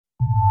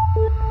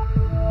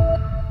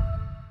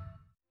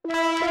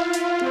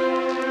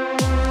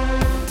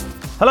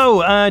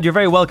Hello, and you're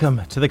very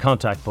welcome to The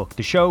Contact Book,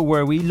 the show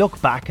where we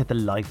look back at the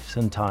lives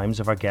and times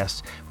of our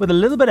guests with a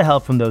little bit of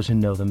help from those who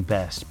know them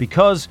best,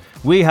 because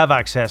we have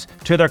access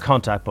to their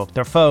contact book,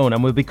 their phone,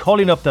 and we'll be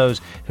calling up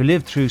those who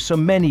lived through so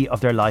many of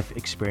their life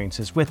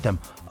experiences with them.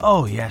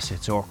 Oh yes,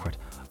 it's awkward.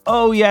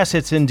 Oh yes,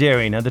 it's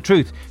endearing, and the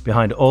truth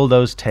behind all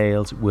those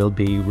tales will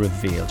be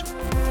revealed.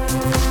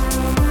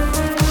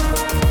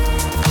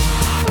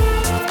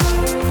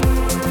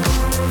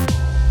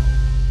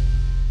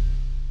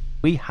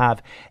 We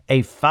have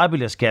a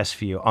fabulous guest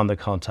for you on The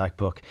Contact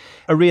Book.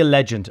 A real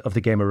legend of the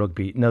game of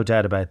rugby, no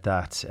doubt about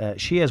that.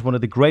 She has one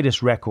of the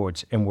greatest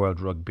records in world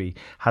rugby,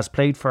 has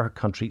played for her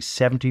country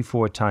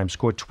 74 times,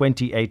 scored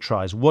 28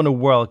 tries, won a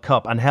World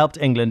Cup and helped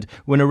England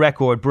win a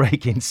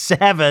record-breaking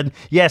seven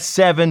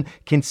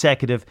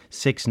consecutive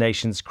Six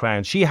Nations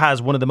crowns. She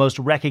has one of the most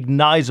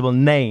recognisable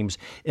names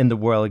in the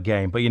world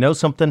game. But you know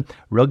something?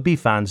 Rugby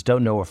fans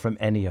don't know her from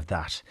any of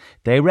that.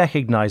 They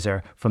recognise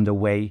her from the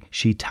way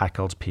she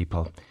tackles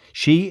people.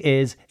 She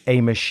is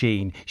a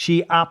machine.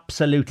 She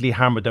absolutely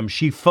hammered them.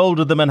 She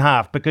folded them in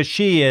half because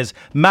she is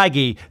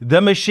Maggie, the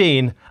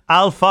machine,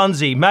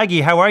 Alphonsi.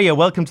 Maggie, how are you?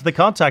 Welcome to The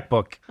Contact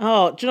Book.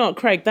 Oh, do you know what,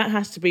 Craig? That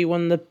has to be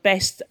one of the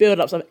best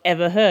build-ups I've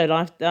ever heard.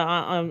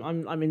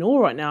 I'm in awe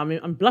right now.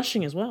 I'm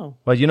blushing as well.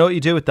 Well, you know what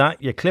you do with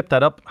that? You clip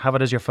that up, have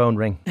it as your phone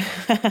ring.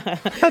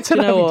 That's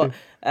what I do.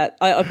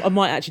 I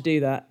might actually do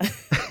that.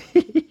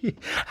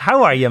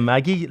 How are you,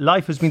 Maggie?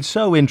 Life has been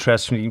so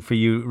interesting for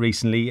you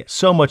recently.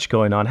 So much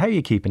going on. How are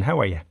you keeping? How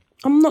are you?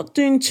 I'm not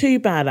doing too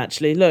bad,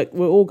 actually. Look,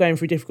 we're all going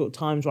through difficult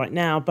times right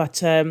now,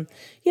 but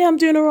yeah, I'm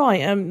doing all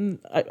right.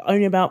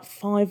 Only about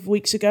 5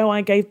 weeks ago,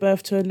 I gave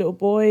birth to a little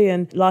boy,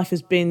 and life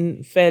has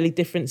been fairly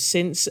different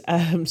since.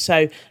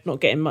 So not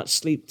getting much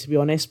sleep, to be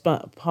honest.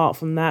 But apart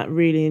from that,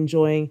 really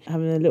enjoying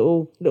having a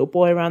little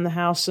boy around the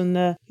house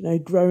and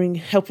growing,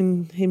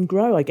 helping him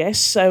grow, I guess.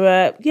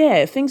 So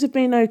yeah, things have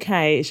been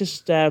okay. It's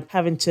just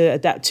having to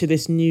adapt to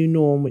this new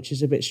norm, which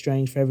is a bit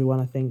strange for everyone,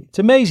 I think. It's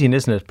amazing,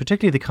 isn't it?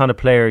 Particularly the kind of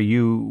player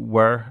you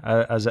were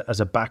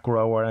as a back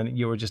rower, and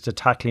you were just a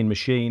tackling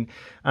machine,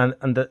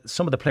 and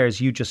some of the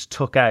players you just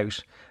took out.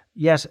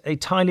 Yes, a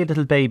tiny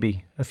little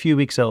baby, a few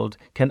weeks old,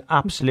 can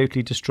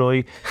absolutely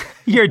destroy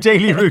your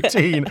daily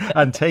routine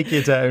and take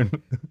you down.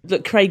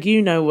 Look, Craig,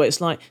 you know what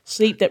it's like.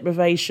 Sleep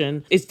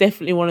deprivation is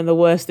definitely one of the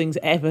worst things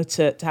ever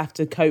to have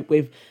to cope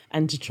with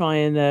and to try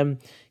and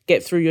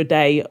get through your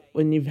day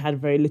when you've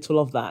had very little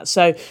of that.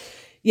 So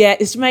yeah,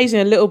 it's amazing.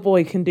 A little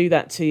boy can do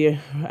that to you,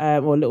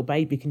 or a little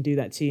baby can do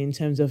that to you in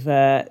terms of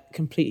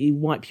completely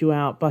wipe you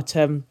out. But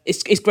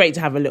it's great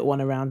to have a little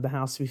one around the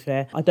house. To be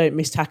fair, I don't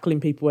miss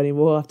tackling people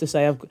anymore. I have to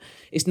say,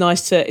 it's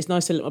nice to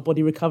let my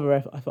body recover,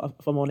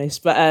 if I'm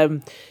honest. But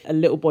a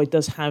little boy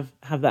does have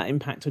that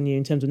impact on you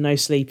in terms of no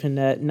sleep and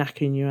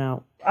knackering you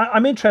out.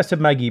 I'm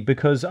interested, Maggie,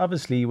 because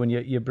obviously when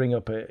you bring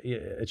up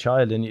a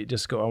child and you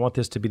just go, I want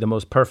this to be the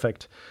most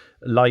perfect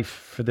life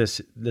for this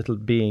little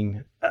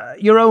being.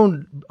 Your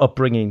own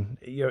upbringing,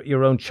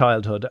 your own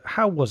childhood,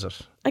 how was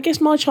it? I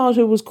guess my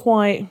childhood was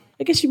quite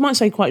you might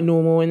say quite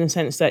normal in the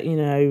sense that,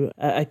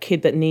 a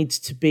kid that needs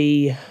to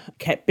be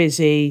kept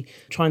busy,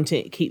 trying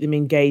to keep them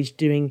engaged,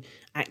 doing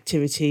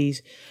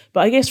activities.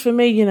 But I guess for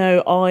me,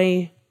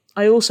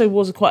 I also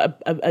was quite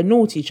a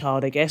naughty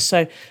child, I guess.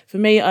 So for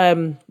me,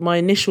 my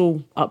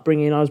initial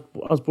upbringing, I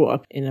was brought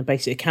up in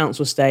a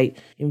council estate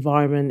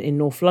environment in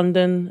North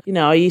London.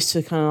 I used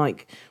to kind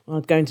of when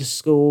I'd go into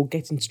school,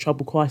 get into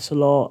trouble quite a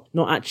lot,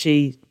 not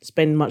actually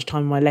spend much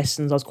time on my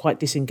lessons. I was quite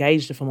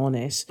disengaged, if I'm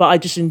honest. But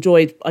I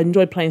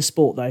enjoyed playing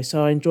sport though.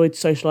 So I enjoyed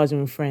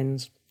socialising with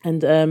friends.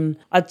 And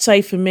I'd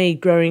say for me,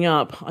 growing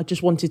up, I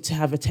just wanted to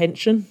have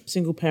attention.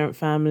 Single parent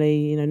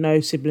family, no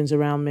siblings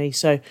around me.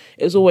 So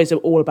it was always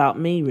all about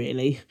me,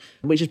 really,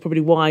 which is probably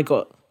why I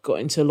got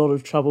into a lot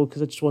of trouble,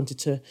 because I just wanted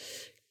to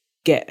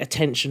get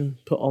attention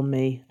put on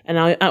me. And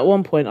at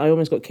one point, I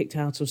almost got kicked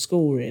out of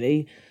school,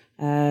 really.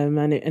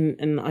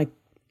 And I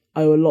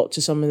owe a lot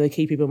to some of the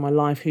key people in my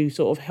life who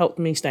sort of helped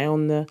me stay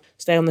on the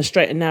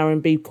straight and narrow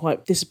and be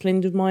quite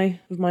disciplined with my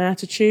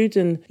attitude.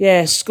 And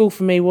yeah, school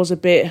for me was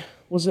I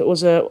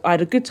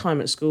had a good time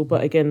at school,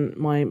 but again,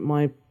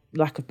 my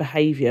lack of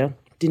behaviour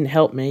didn't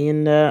help me,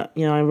 and I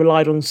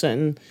relied on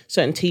certain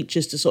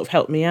teachers to sort of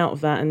help me out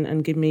of that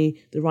and give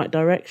me the right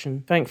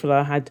direction. Thankfully,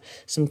 I had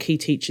some key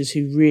teachers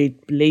who really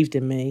believed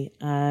in me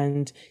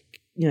and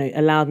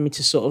allowed me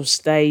to sort of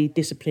stay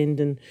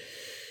disciplined and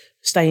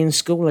stay in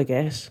school, I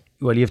guess.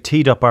 Well, you've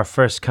teed up our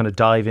first kind of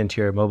dive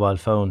into your mobile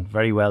phone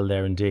very well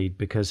there indeed,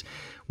 because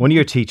one of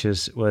your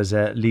teachers was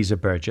Lisa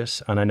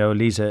Burgess, and I know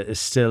Lisa is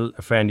still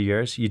a friend of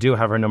yours. You do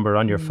have her number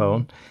on your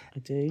phone. I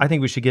do. I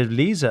think we should give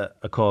Lisa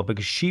a call,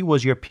 because she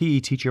was your PE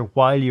teacher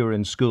while you were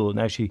in school.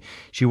 Now she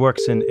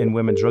works in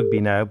women's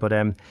rugby now, but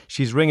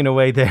she's ringing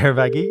away there,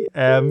 Maggie.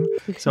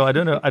 So I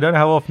don't know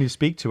how often you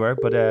speak to her,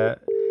 but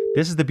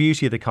this is the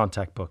beauty of The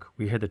Contact Book.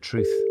 We hear the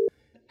truth.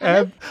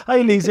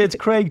 Hi Lisa, it's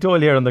Craig Doyle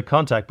here on The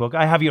Contact Book.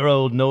 I have your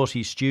old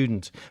naughty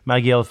student,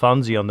 Maggie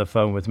Alphonsi, on the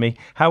phone with me.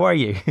 How are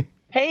you?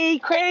 Hey,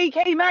 Craig.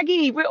 Hey,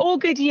 Maggie. We're all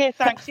good here,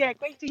 thanks. Yeah,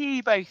 great to hear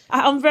you both.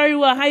 I'm very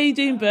well. How are you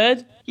doing,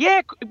 Bird?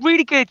 Yeah,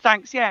 really good,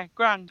 thanks. Yeah,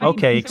 grand.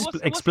 Okay, So what's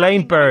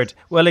explain happening, bird.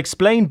 guys? Well,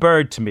 explain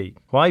bird to me.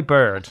 Why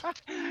bird?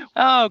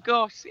 Oh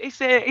gosh,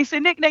 it's a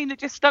nickname that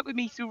just stuck with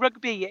me through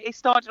rugby. It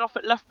started off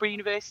at Loughborough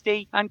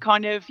University and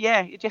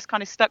it just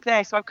kind of stuck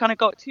there. So I've kind of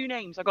got two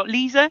names. I've got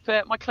Lisa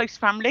for my close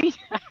family,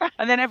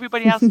 and then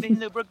everybody else in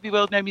the rugby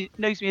world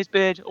knows me as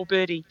Bird or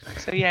Birdie.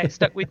 So yeah, it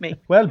stuck with me.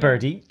 Well,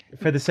 Birdie,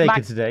 for the sake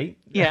of today,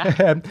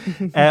 Yeah.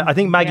 I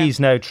think Maggie's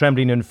now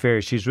trembling in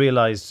fear. She's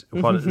realised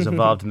what is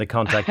involved in the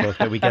contact book,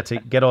 that we get to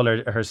get all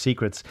her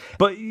secrets.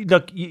 But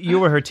look, you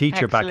were her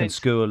teacher back in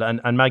school,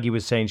 and Maggie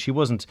was saying she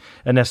wasn't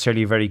a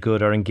necessarily very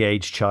good or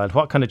engaged child.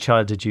 What kind of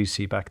child did you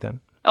see back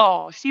then?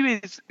 Oh, she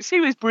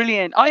was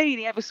brilliant. I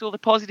only ever saw the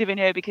positive in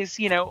her because,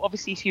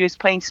 obviously she was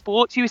playing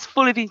sport. She was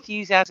full of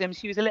enthusiasm.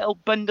 She was a little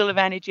bundle of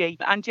energy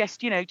and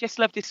just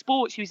loved the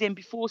sport. She was in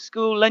before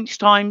school,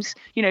 lunchtimes.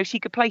 She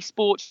could play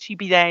sports. She'd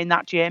be there in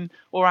that gym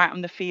or out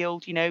on the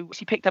field.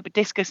 She picked up a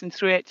discus and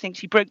threw it. I think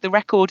she broke the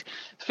record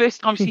the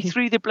first time she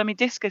threw the blooming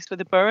discus for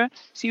the borough.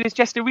 She was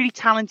just a really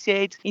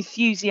talented,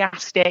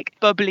 enthusiastic,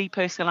 bubbly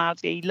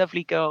personality,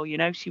 lovely girl.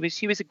 She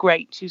was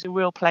a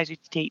real pleasure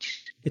to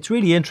teach. It's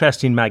really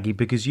interesting, Maggie,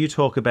 because you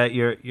talk about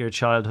your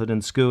childhood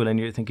in school and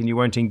you're thinking you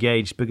weren't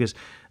engaged because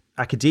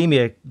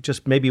academia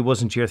just maybe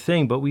wasn't your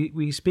thing. But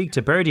we speak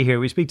to Birdie here,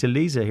 we speak to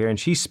Lisa here, and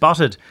she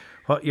spotted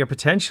what your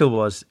potential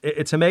was.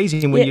 It's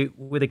amazing when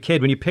with a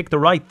kid, when you pick the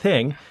right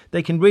thing,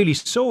 they can really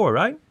soar,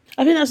 right?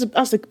 I think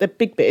that's the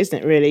big bit,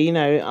 isn't it, really?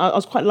 I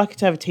was quite lucky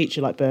to have a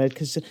teacher like Bird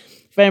because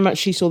very much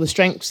she saw the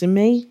strengths in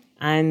me,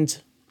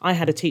 and I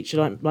had a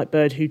teacher like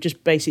Bird who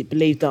just basically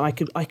believed that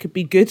I could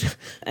be good,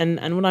 and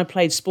when I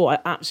played sport,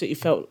 I absolutely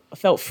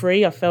felt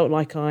free. I felt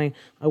like I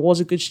was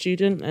a good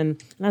student,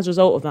 and as a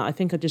result of that, I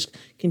think I just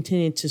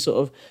continued to sort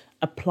of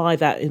apply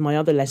that in my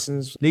other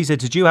lessons. Lisa,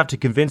 did you have to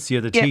convince the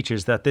other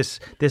teachers that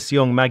this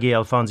young Maggie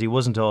Alphonsi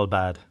wasn't all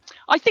bad?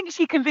 I think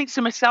she convinced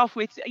them herself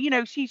with,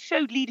 she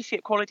showed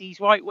leadership qualities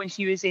right when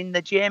she was in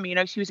the gym.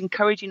 She was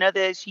encouraging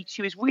others.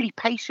 She was really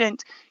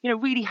patient,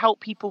 really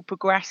helped people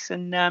progress.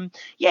 And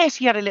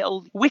she had a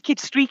little wicked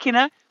streak in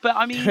her. But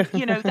I mean,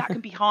 that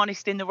can be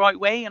harnessed in the right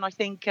way. And I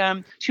think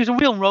she was a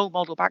real role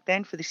model back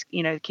then for this,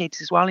 the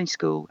kids as well in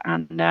school.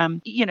 And,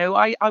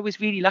 I was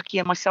really lucky,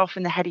 and myself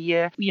in the head of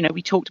year,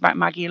 we talked about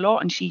Maggie a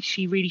lot, and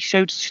she really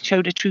showed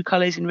her true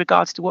colours in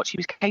regards to what she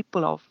was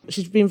capable of.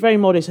 She's been very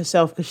modest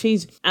herself because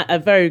she's a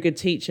very good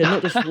teacher,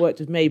 not just worked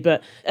with me,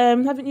 but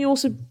haven't you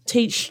also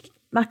taught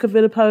Macca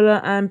Villapola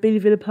and Billy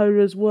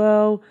Villapola as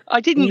well? I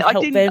didn't.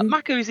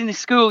 Macca was in the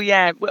school,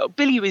 yeah. Well,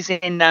 Billy was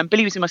in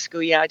my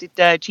school, yeah. I did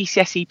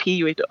GCSE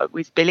PE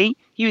with Billy.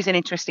 He was an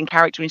interesting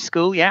character in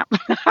school, yeah.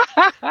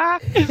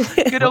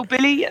 Good old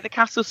Billy at the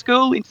Castle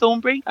School in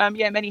Thornbury.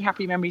 Many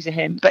happy memories of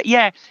him. But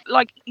yeah,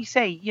 like you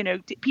say,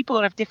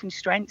 people have different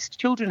strengths.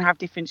 Children have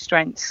different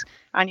strengths.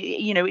 And,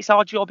 it's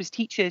our job as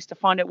teachers to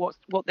find out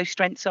what those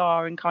strengths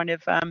are and kind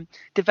of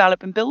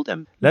develop and build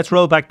them. Let's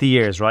roll back the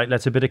years, right?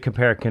 Let's a bit of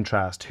compare and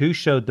contrast. Who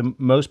showed the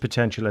most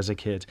potential as a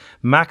kid?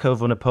 Macca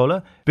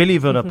Vunipola, Billy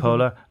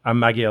Vunipola, and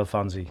Maggie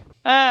Alphonsi?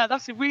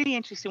 That's a really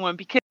interesting one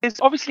because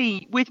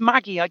obviously with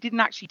Maggie, I didn't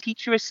actually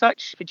teach her as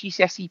such for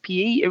GCSE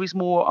PE. It was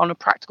more on a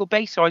practical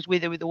base. So I was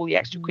with her with all the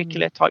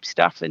extracurricular type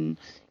stuff. And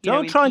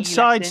don't try and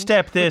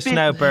sidestep this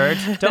now, Bird.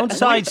 Don't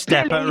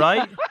sidestep it,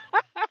 right?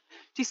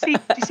 Do you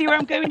see where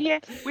I'm going here?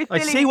 I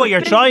see what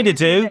you're trying to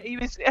do. He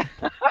was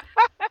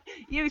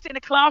in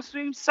a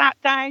classroom, sat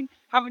down,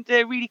 having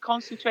to really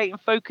concentrate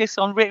and focus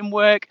on written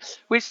work,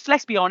 which,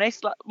 let's be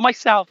honest, like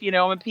myself, I'm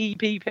a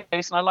PE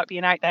person. I like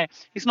being out there.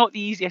 It's not the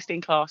easiest in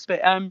class, but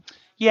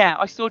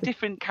I saw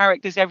different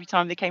characters every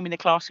time they came in the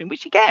classroom,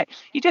 which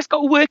you just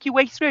got to work your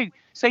way through.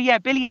 So yeah,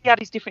 Billy had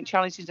his different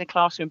challenges in the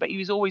classroom, but he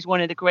was always one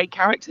of the great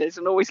characters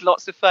and always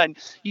lots of fun.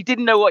 You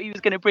didn't know what he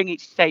was going to bring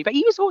each day, but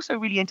he was also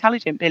really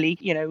intelligent, Billy,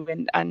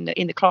 and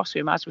in the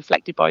classroom, as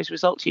reflected by his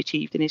results he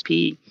achieved in his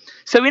PE.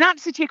 So in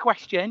answer to your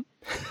question,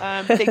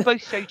 they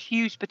both showed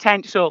huge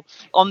potential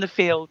on the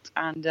field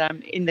and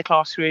in the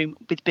classroom.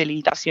 With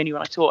Billy, that's the only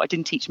one I taught. I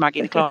didn't teach Maggie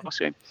in the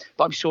classroom,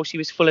 but I'm sure she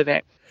was full of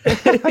it. I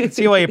can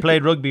see why you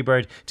played rugby,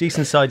 Bird.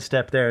 Decent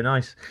sidestep there,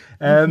 nice.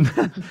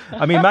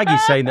 I mean,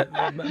 Maggie's saying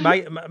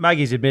that.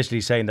 Maggie's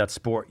admittedly saying that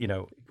sport,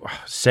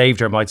 saved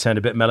her. Might sound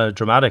a bit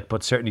melodramatic,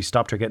 but certainly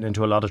stopped her getting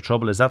into a lot of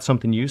trouble. Is that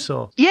something you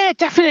saw? Yeah,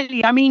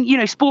 definitely. I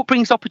mean, sport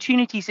brings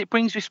opportunities, it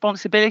brings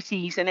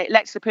responsibilities, and it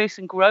lets the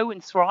person grow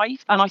and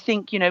thrive. And I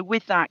think,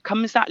 with that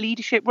comes that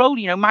leadership role.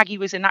 Maggie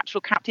was a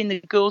natural captain.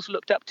 The girls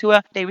looked up to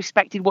her. They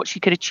respected what she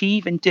could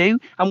achieve and do,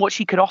 and what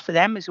she could offer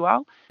them as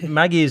well.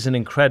 Maggie is an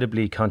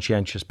incredibly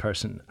conscientious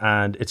person,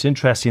 and it's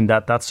interesting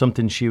that that's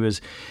something she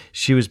was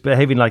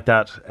behaving like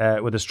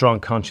that with a strong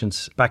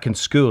conscience back in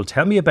school.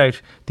 Tell me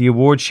about the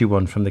award she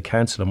won from the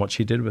council and what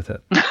she did with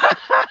it.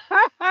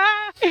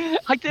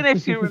 I don't know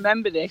if you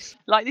remember this.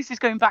 Like, this is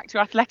going back to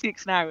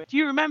athletics now. Do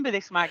you remember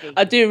this, Maggie?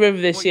 I do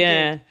remember this,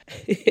 yeah.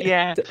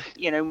 Yeah.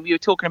 You know, we were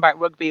talking about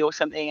rugby or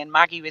something, and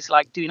Maggie was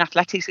like doing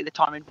athletics at the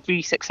time and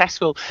really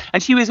successful.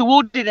 And she was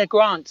awarded a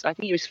grant. I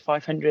think it was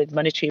 500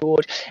 monetary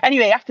award.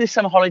 Anyway, after the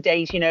summer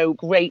holidays, you know,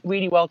 great,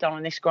 really well done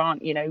on this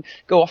grant. You know,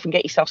 go off and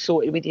get yourself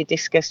sorted with your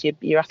discus,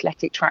 your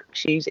athletic track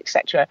shoes,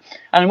 etc.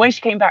 And when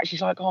she came back,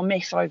 she's like, "Oh,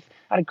 miss, I've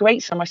had a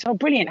great summer." I said, "Oh,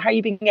 brilliant. How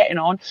you been getting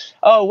on?"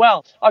 "Oh,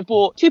 well, I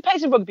bought 2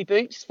 pairs of rugby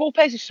boots, 4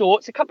 pairs of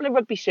shorts, a couple of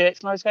rugby shirts."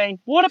 And I was going,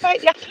 what about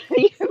the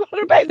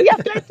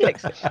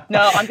athletics?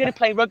 "No, I'm going to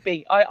play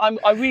rugby.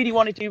 I really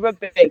want to do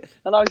rugby."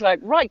 And I was like,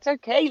 right,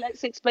 okay,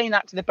 let's explain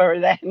that to the borough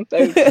then.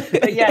 So,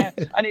 but yeah,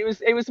 and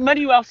it was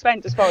money well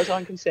spent as far as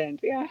I'm concerned.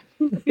 Yeah.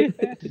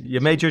 You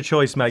made your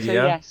choice, Maggie, So,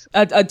 yeah? yes.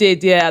 I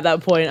did, yeah, at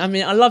that point. I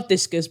mean, I love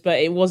discus, but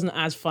it wasn't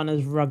as fun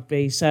as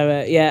rugby.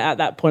 So, yeah, at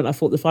that point, I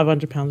thought the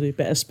 £500 would be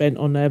better spent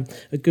on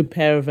a good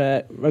pair of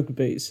rugby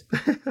boots.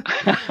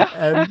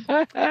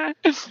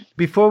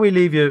 Before we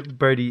leave you,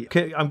 Birdie,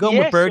 I'm going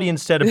with Birdie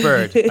instead of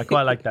Bird. I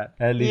quite like that.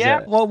 Lisa,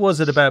 Yeah. what was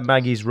it about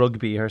Maggie's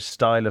rugby, her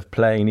style of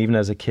playing, even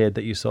as a kid,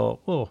 that you saw,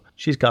 oh,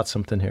 she's got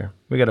something here.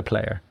 We got to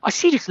play her.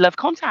 She just loved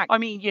contact. I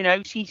mean, you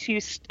know, she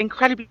was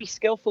incredibly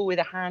skillful with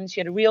her hands. She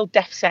had a real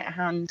deft set of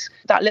hands.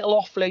 That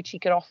little offload she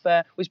could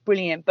offer was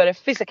brilliant. But her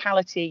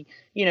physicality,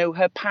 you know,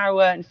 her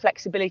power and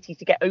flexibility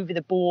to get over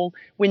the ball,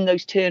 win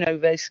those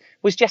turnovers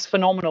was just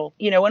phenomenal.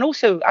 You know, and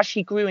also as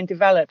she grew and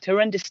developed, her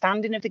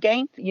understanding of the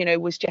game, you know,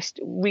 was just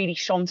really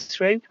shone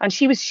through. And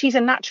she's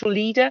a natural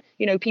leader.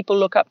 You know, people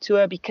look up to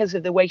her because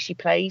of the way she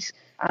plays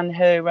and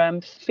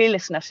her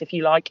fearlessness, if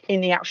you like,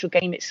 in the actual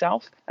game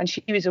itself. And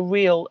she was a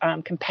real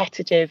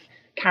competitive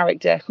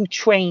character who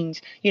trained,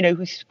 you know,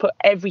 who put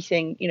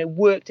everything, you know,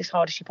 worked as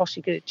hard as she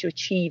possibly could to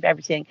achieve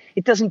everything.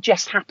 It doesn't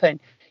just happen.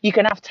 You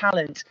can have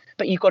talent,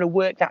 but you've got to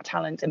work that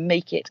talent and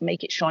make it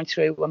shine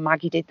through. And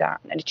Maggie did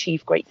that and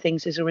achieved great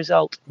things as a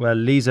result. Well,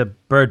 Lisa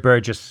Bird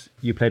Burgess,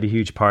 you played a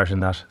huge part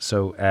in that.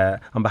 So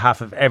on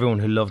behalf of everyone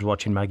who loved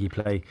watching Maggie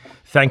play,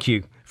 thank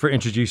you for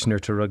introducing her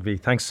to rugby.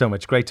 Thanks so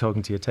much. Great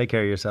talking to you. Take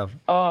care of yourself.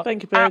 Oh,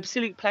 thank you, Bird.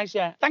 Absolute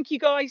pleasure. Thank you,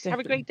 guys. Have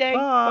a great day.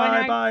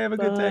 Bye. now. Bye. Have a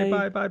good day.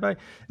 Bye. Bye.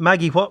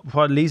 Maggie,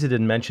 what Lisa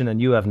didn't mention and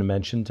you haven't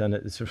mentioned, and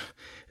it's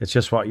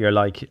just what you're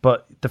like,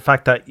 but the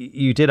fact that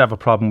you did have a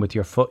problem with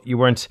your foot. You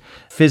weren't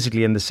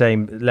physically in the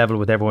same level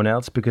with everyone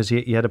else because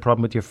you had a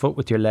problem with your foot,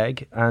 with your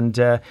leg, and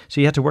so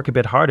you had to work a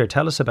bit harder.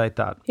 Tell us about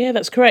that. Yeah,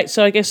 that's correct.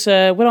 So I guess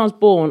when I was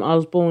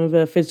born with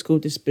a physical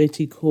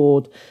disability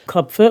called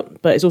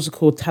clubfoot, but it's also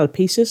called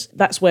talopesis.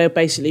 That's where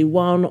basically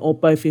one or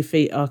both your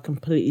feet are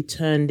completely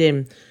turned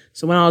in.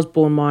 So when I was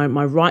born, my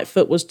right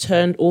foot was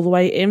turned all the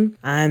way in,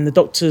 and the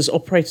doctors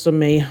operated on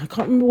me. I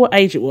can't remember what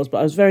age it was, but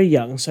I was very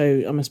young,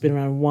 so I must have been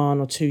around 1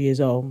 or 2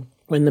 years old,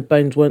 when the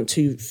bones weren't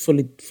too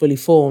fully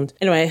formed.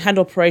 Anyway, I had an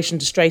operation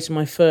to straighten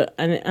my foot,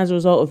 and as a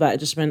result of that, it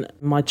just meant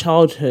my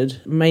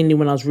childhood, mainly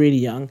when I was really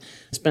young,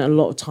 I spent a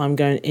lot of time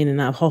going in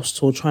and out of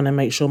hospital trying to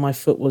make sure my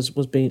foot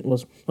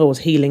was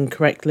healing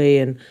correctly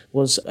and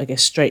was, I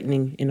guess,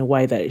 straightening in a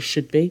way that it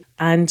should be.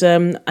 And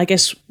I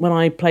guess when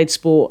I played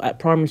sport at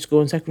primary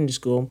school and secondary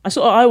school,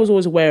 I was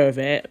always aware of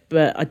it,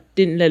 but I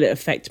didn't let it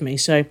affect me.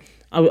 So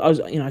I was,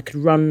 you know, I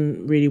could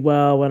run really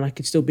well and I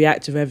could still be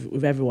active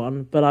with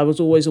everyone, but I was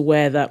always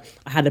aware that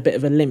I had a bit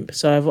of a limp.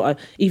 So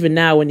even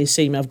now when you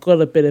see me, I've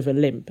got a bit of a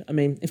limp. I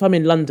mean, if I'm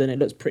in London, it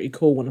looks pretty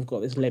cool when I've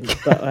got this limp,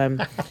 but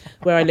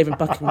where I live in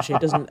Buckinghamshire,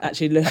 it doesn't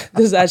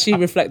actually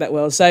reflect that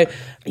well. So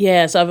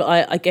yeah, so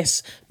I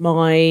guess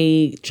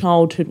my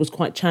childhood was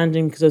quite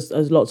challenging because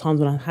there's a lot of times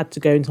when I had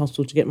to go into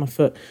hospital to get my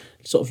foot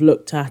sort of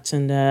looked at,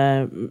 and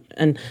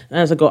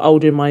as I got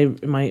older in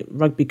my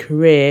rugby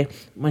career,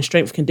 my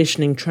strength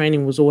conditioning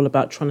training was all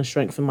about trying to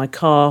strengthen my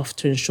calf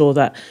to ensure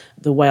that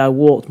the way I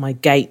walked, my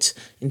gait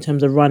in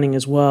terms of running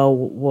as well,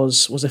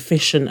 was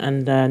efficient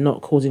and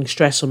not causing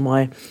stress on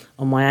my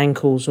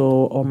ankles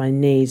or my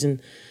knees.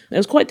 And it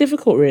was quite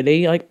difficult,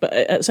 really. But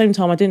at the same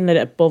time, I didn't let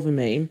it bother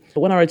me. But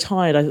when I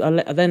retired,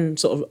 I then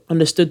sort of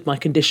understood my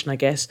condition, I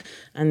guess.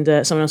 And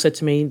someone else said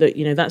to me that,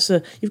 you know,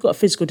 you've got a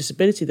physical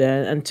disability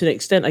there, and to an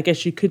extent, I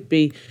guess you could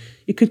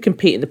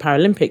compete in the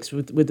Paralympics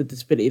with the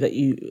disability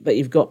that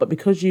you've got. But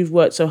because you've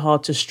worked so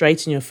hard to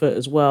straighten your foot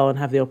as well and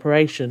have the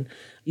operation,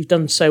 you've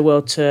done so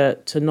well to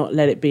not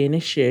let it be an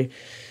issue.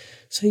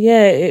 So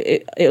yeah,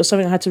 it was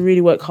something I had to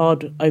really work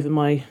hard over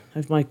my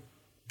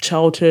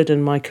childhood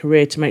and my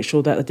career to make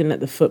sure that I didn't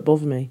let the foot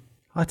bother me.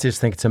 I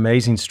just think it's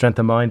amazing strength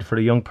of mind for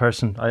a young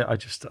person. I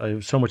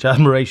have so much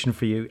admiration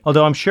for you.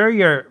 Although I'm sure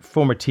your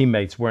former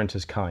teammates weren't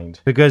as kind,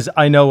 because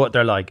I know what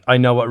they're like. I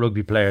know what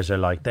rugby players are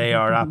like. They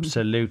are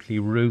absolutely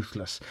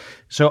ruthless.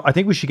 So I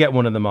think we should get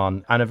one of them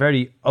on. And a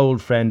very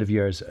old friend of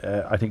yours,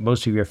 I think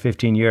most of your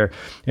 15-year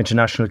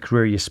international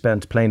career you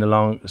spent playing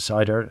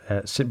alongside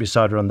her, sitting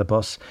beside her on the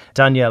bus.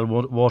 Danielle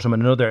Waterman,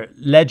 another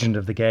legend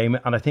of the game.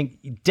 And I think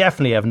you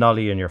definitely have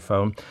Nolly on your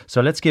phone. So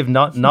let's give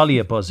Nolly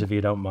a buzz if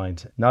you don't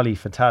mind. Nolly,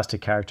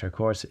 fantastic character, of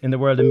course, in the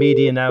world of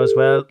media now as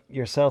well.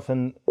 Yourself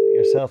and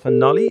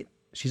Nolly.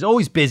 She's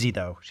always busy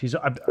though. She's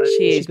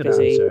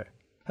busy. Answer.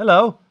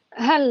 Hello.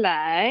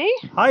 Hello.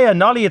 Hiya,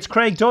 Nolly. It's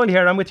Craig Doyle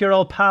here. I'm with your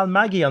old pal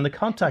Maggie on the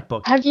contact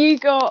book. Have you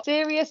got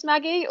serious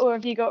Maggie or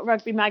have you got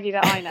rugby Maggie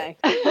that I know?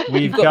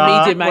 We've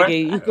got media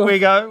Maggie. We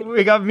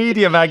got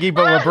media Maggie,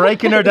 but we're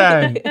breaking her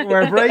down.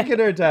 We're breaking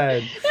her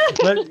down.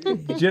 But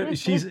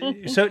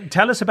so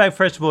tell us about,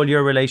 first of all,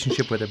 your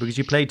relationship with her, because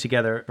you played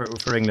together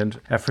for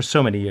England for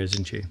so many years,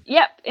 didn't you?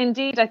 Yep,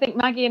 indeed. I think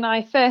Maggie and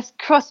I first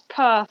crossed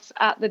paths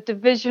at the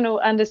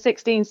divisional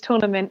under-16s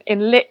tournament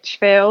in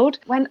Lichfield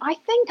when I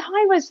think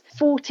I was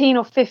 14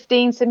 or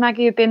 15. So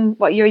Maggie had been,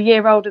 you're a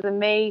year older than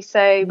me.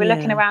 So we're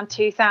looking around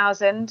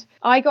 2000.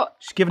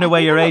 She's giving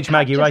away your age,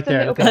 Maggie, right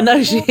there. I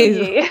know she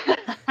is.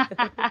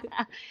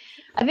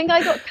 I think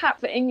I got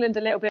capped for England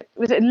a little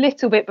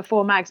bit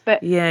before Mags,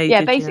 but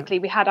basically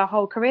we had our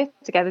whole career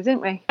together,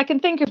 didn't we? I can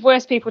think of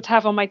worse people to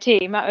have on my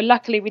team.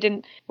 Luckily we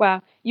didn't.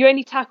 Well, you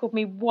only tackled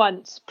me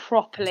once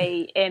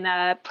properly in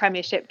a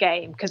Premiership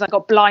game because I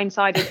got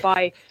blindsided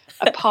by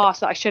a pass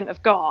that I shouldn't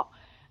have got.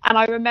 And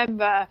I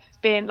remember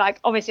being like,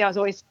 obviously I was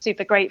always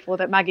super grateful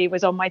that Maggie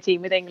was on my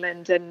team with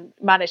England and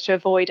managed to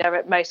avoid her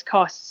at most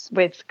costs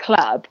with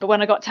club. But when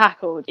I got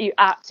tackled, you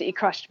absolutely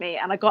crushed me.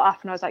 And I got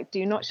up and I was like,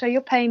 do not show your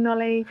pain,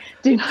 Nolly.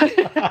 Do not.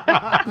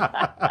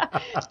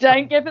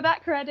 Don't give her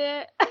that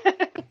credit.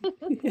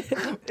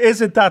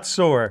 Is it that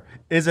sore?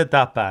 Is it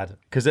that bad?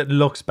 Because it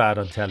looks bad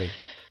on telly.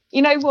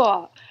 You know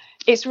what?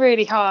 It's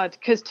really hard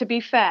because, to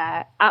be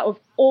fair, out of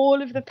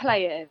all of the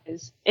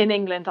players in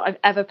England that I've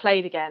ever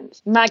played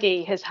against,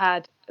 Maggie has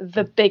had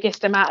the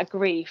biggest amount of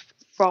grief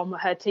from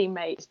her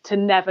teammates to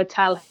never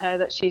tell her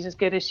that she's as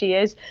good as she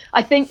is.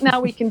 I think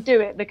now we can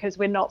do it because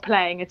we're not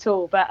playing at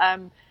all. But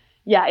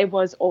it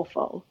was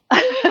awful.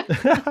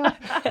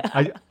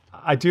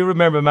 I do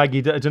remember, Maggie,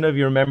 I don't know if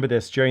you remember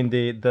this, during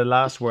the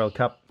last World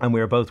Cup, and we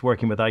were both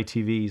working with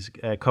ITV's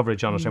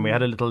coverage on it, and we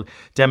had a little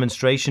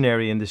demonstration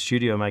area in the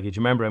studio, Maggie, do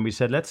you remember? And we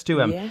said, let's do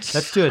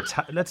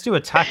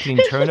a tackling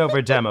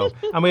turnover demo.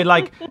 And we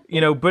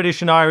had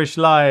British and Irish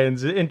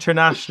Lions,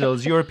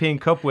 internationals, European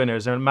Cup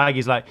winners, and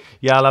Maggie's like,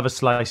 yeah, I'll have a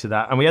slice of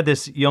that. And we had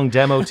this young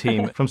demo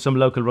team from some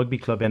local rugby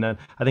club in, and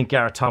I think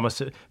Gareth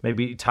Thomas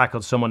maybe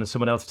tackled someone and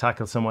someone else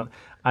tackled someone.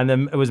 And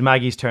then it was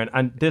Maggie's turn.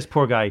 And this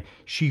poor guy,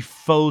 she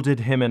folded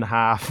him in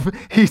half.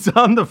 He's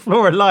on the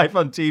floor live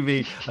on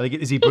TV. I think,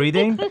 is he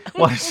breathing?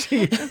 What has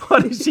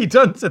she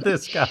done to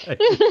this guy?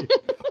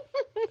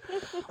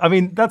 I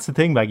mean, that's the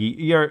thing, Maggie.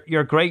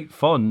 You're great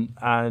fun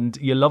and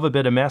you love a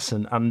bit of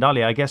messing. And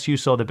Nolly, I guess you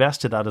saw the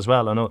best of that as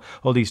well. I know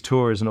all these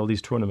tours and all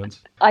these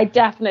tournaments. I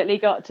definitely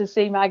got to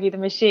see Maggie the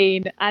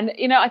Machine. And,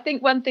 I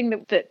think one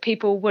thing that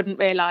people wouldn't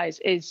realise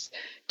is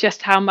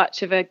just how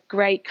much of a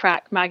great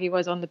crack Maggie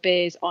was on the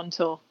beers on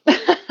tour.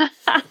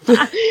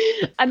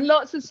 And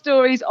lots of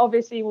stories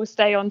obviously will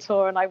stay on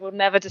tour, and I will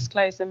never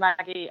disclose to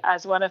Maggie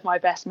as one of my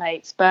best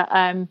mates. But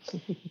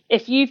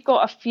if you've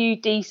got a few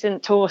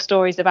decent tour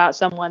stories about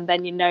someone,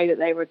 then you know that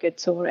they were a good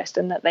tourist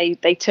and that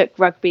they took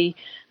rugby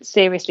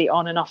seriously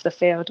on and off the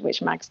field,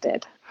 which Mags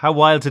did. How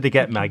wild did it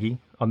get, Maggie,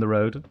 on the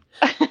road?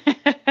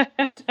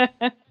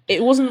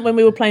 It wasn't when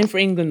we were playing for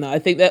England, though. I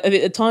think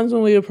the times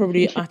when we were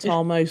probably at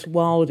our most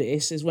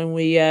wildest is when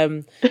we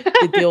did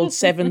the old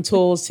 7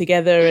 tours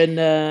together. And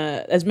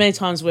there's many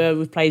times where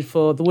we've played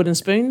for the Wooden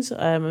Spoons.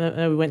 I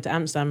know we went to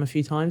Amsterdam a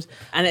few times,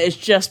 and it's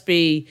just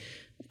be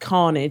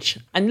carnage.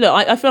 And look,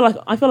 I feel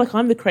like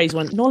I'm the crazy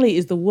one. Nolly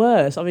is the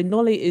worst. I mean,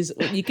 Nolly is.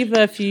 You give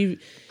her a few.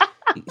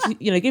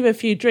 Give her a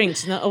few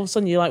drinks, and all of a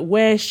sudden you're like,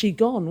 where's she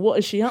gone? What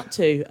is she up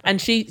to?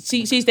 And she's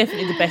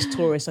definitely the best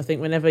tourist, I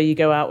think, whenever you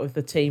go out with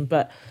the team.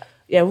 But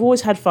yeah, we've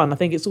always had fun. I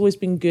think it's always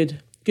been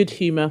good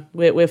humour.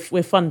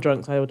 We're fun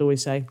drunks, I would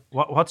always say.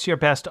 What's your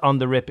best on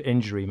the rip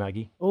injury,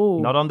 Maggie? Ooh,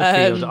 not on the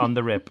field, on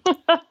the rip.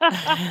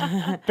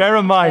 Bear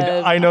in mind,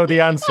 I know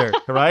the answer,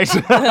 right?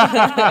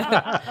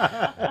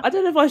 I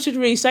don't know if I should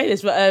really say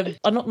this, but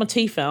I knocked my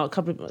teeth out, a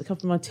couple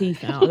of my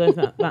teeth out. I don't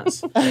know if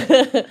that's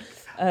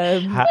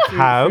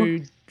how?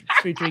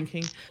 Through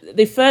drinking.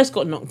 They first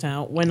got knocked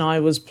out when I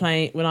was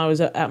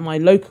at my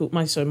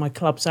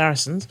club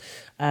Saracens,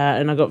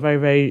 and I got very,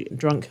 very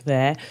drunk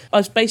there.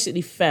 I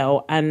basically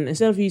fell, and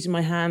instead of using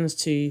my hands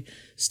to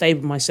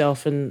stable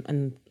myself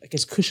and I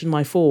guess cushion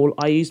my fall,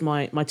 I used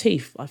my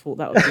teeth. I thought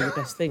that would be the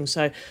best thing.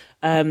 So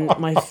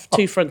my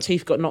 2 front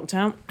teeth got knocked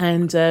out,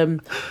 and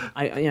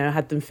I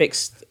had them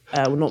fixed.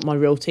 Not my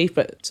real teeth,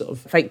 but sort of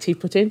fake teeth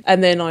put in.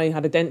 And then I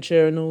had a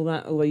denture and all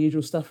the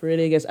usual stuff,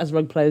 really, I guess, as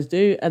rugby players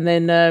do. And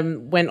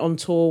then went on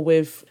tour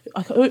with,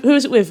 who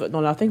was it with?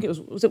 No, I think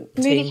was it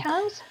Moody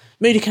Cows?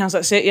 Moody Cows,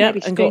 that's it, yeah.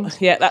 And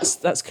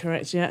that's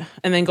correct, yeah.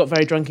 And then got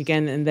very drunk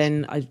again, and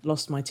then I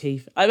lost my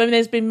teeth. I mean,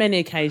 there's been many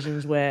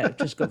occasions where I've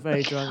just got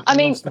very drunk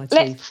and lost my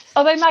teeth.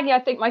 Although, Maggie, I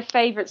think my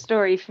favourite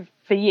story for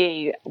for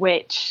you,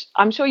 which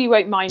I'm sure you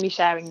won't mind me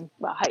sharing.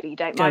 Well, hopefully you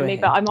don't mind me,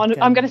 but I'm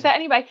going to say it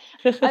anyway.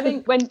 I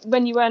think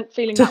when you weren't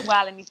feeling that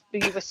well and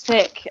you were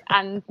sick,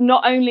 and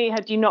not only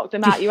had you knocked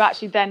them out, you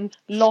actually then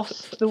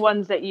lost the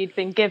ones that you'd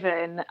been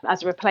given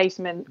as a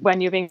replacement when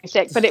you were being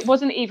sick. But it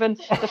wasn't even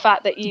the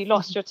fact that you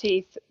lost your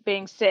teeth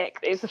being sick.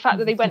 It was the fact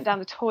that they went down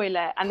the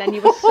toilet, and then you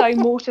were so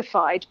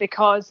mortified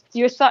because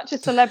you were such a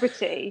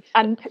celebrity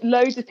and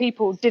loads of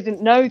people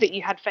didn't know that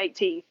you had fake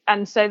teeth,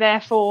 and so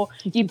therefore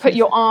you put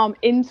your arm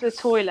into the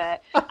toilet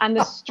and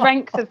the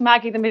strength of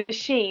Maggie the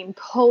Machine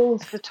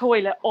pulled the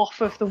toilet off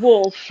of the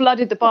wall,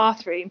 flooded the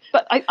bathroom.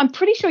 But I'm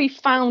pretty sure you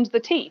found the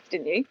teeth,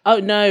 didn't you? Oh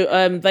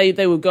no,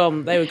 they were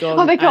gone. They were gone.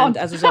 Oh, they're gone. And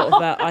as a result of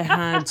that, I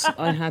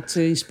had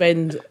to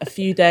spend a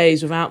few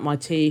days without my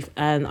teeth,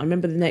 and I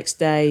remember the next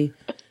day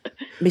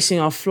missing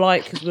our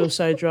flight because we were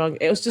so drunk.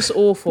 It was just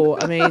awful.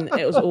 I mean,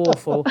 it was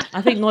awful.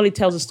 I think Nolly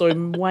tells the story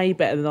way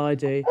better than I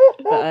do.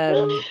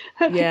 But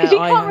yeah, you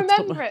can't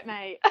remember it,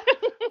 mate.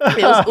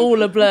 It was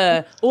all a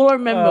blur. All I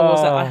remember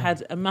was that I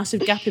had a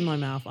massive gap in my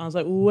mouth. I was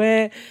like,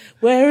 where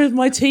have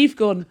my teeth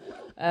gone?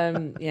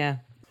 Yeah.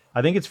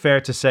 I think it's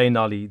fair to say,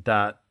 Nolly,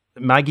 that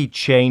Maggie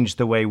changed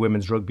the way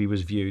women's rugby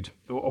was viewed.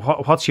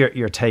 What's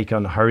your take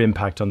on her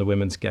impact on the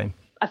women's game?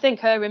 I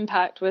think her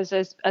impact was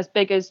as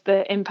big as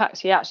the impact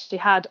she actually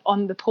had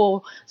on the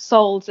poor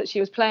souls that she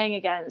was playing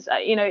against.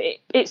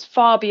 It's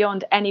far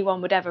beyond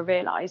anyone would ever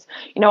realise.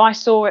 I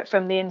saw it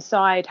from the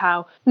inside,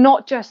 how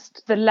not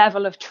just the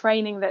level of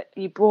training that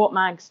you brought,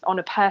 Mags, on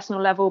a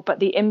personal level, but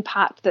the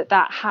impact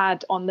that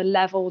had on the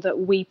level that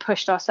we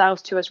pushed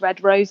ourselves to as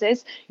Red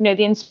Roses.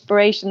 The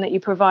inspiration that you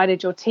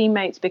provided your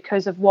teammates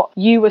because of what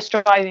you were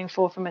striving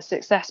for from a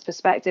success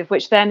perspective,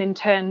 which then in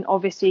turn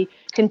obviously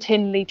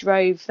continually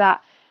drove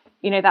that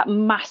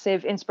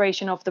massive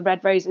inspiration of the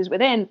Red Roses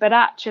within. But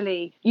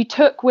actually, you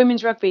took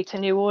women's rugby to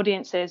new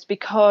audiences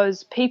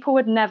because people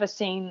had never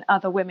seen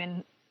other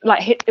women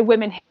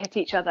hit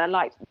each other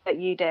like that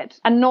you did,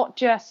 and not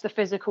just the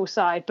physical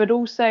side, but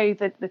also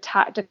the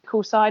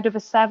tactical side of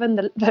a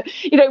seven.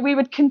 We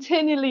would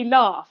continually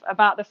laugh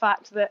about the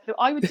fact that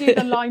I would do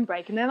the line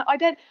break, and then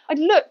I'd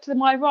look to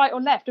my right or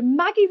left, and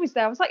Maggie was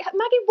there. I was like,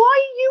 Maggie,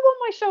 why are you on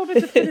my shoulder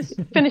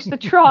to finish the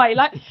try?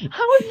 Like,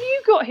 how have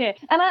you got here?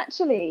 And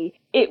actually,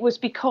 it was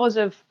because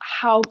of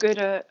how good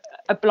a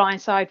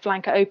blindside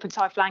flanker, open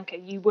side flanker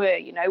you were.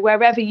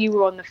 Wherever you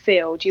were on the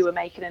field, you were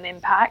making an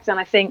impact. And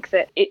I think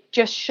that it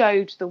just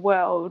showed the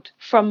world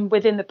from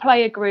within the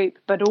player group,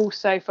 but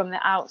also from the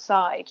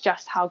outside,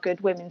 just how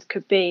good women's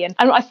could be. And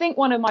I think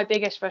one of my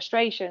biggest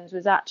frustrations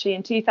was actually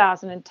in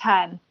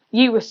 2010.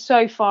 You were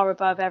so far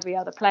above every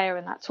other player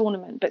in that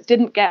tournament, but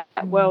didn't get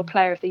World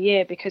Player of the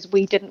Year because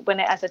we didn't win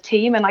it as a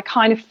team. And I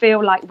kind of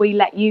feel like we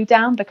let you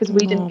down because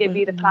we didn't give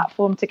you the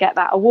platform to get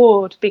that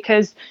award,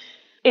 because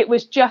it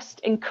was just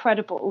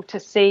incredible to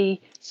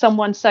see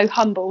someone so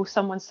humble,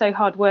 someone so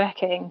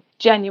hardworking,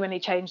 genuinely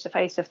change the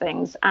face of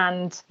things.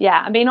 And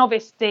yeah, I mean,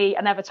 obviously,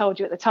 I never told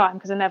you at the time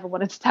because I never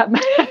wanted to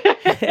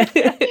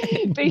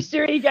boost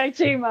your ego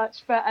too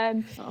much. But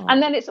and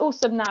then it's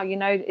awesome now.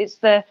 It's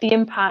the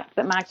impact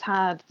that Mag's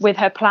had with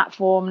her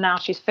platform. Now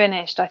she's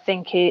finished, I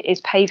think,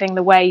 is paving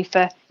the way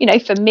for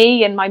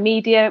me and my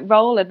media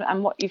role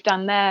and what you've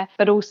done there,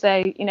 but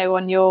also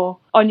on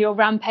your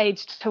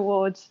rampage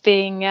towards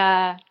being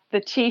the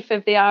chief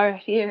of the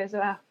RFU as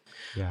well.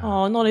 Yeah.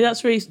 Oh, Nolly,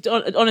 that's really,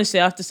 honestly,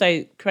 I have to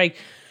say, Craig,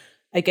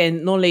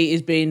 again, Nolly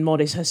is being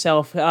modest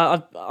herself.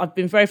 I've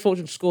been very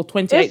fortunate to score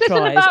 28 tries. This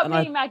isn't about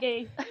me,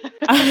 Maggie.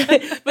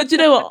 But do you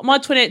know what? My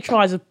 28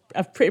 tries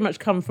have pretty much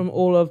come from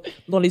all of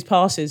Nolly's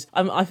passes.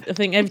 I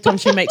think every time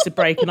she makes a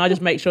break, and I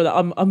just make sure that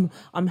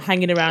I'm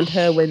hanging around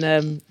her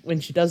when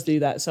she does do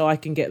that, so I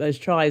can get those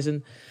tries.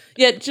 And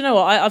yeah, do you know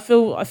what? I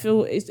feel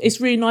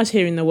it's really nice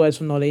hearing the words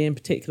from Nolly in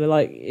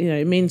particular.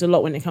 It means a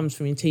lot when it comes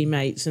from your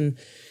teammates.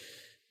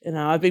 And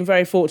I've been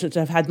very fortunate to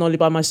have had Nolly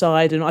by my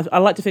side, and I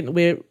like to think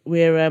that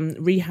we're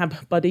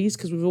rehab buddies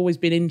because we've always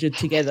been injured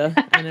together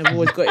and have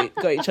always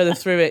got each other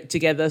through it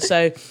together.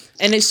 So,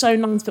 and it's so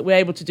nice that we're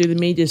able to do the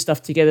media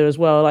stuff together as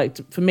well.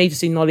 For me to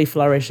see Nolly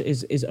flourish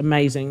is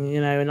amazing,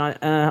 and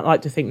I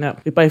like to think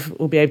that we both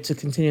will be able to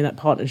continue that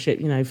partnership,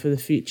 for the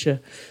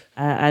future.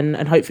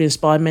 And hopefully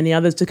inspire many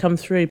others to come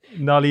through.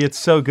 Nolly, it's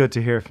so good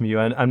to hear from you.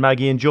 And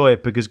Maggie, enjoy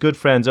it, because good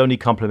friends only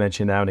compliment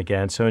you now and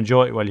again. So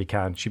enjoy it while you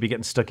can. She'll be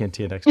getting stuck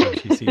into you next time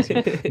she sees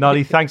you.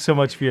 Nolly, thanks so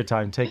much for your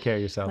time. Take care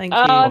of yourself. Thank you.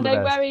 Oh,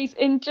 no worries.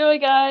 Enjoy,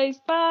 guys.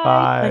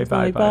 Bye.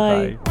 Bye.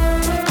 Bye.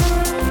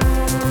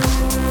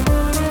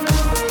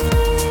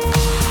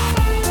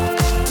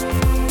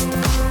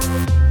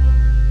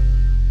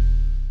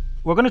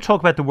 We're going to talk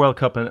about the World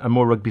Cup and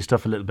more rugby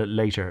stuff a little bit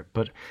later,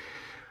 but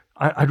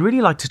I'd really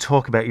like to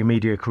talk about your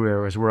media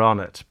career as we're on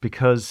it,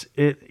 because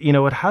it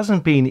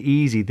hasn't been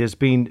easy. There's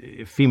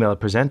been female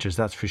presenters,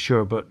 that's for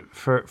sure, but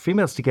for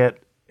females to get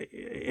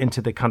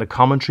into the kind of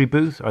commentary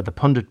booth or the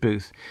pundit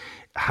booth,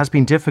 has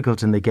been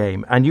difficult in the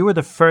game. And you were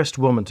the first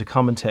woman to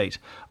commentate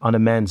on a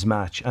men's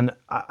match. And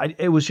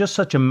it was just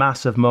such a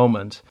massive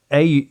moment.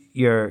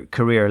 Your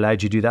career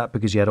allowed you to do that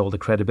because you had all the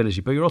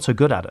credibility, but you're also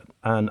good at it.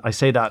 And I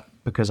say that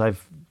because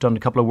I've done a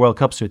couple of World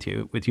Cups with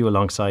you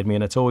alongside me,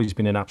 and it's always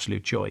been an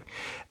absolute joy.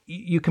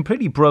 You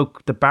completely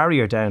broke the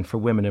barrier down for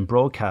women in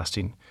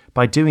broadcasting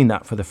by doing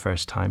that for the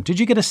first time. Did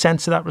you get a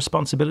sense of that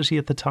responsibility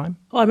at the time?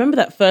 Oh, I remember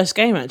that first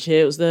game, actually.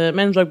 It was the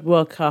Men's Rugby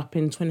World Cup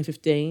in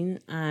 2015,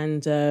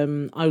 and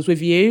I was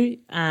with you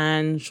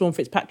and Sean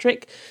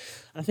Fitzpatrick.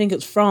 I think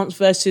it's France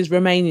versus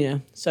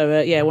Romania. So,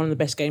 one of the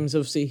best games,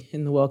 obviously,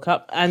 in the World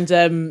Cup. And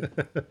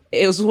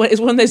it was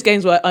one of those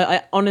games where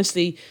I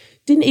honestly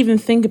didn't even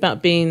think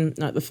about being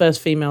like the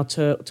first female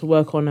to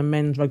work on a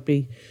Men's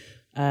Rugby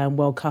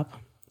World Cup.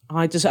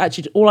 I just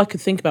all I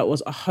could think about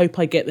was, I hope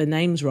I get the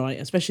names right,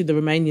 especially the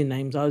Romanian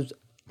names. I was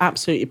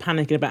absolutely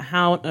panicking about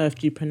how on earth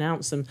do you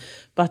pronounce them.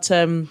 But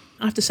I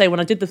have to say,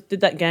 when I did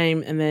that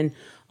game, and then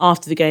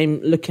after the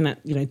game, looking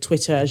at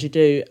Twitter as you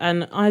do,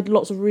 and I had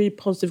lots of really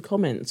positive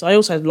comments. I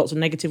also had lots of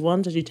negative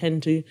ones, as you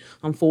tend to,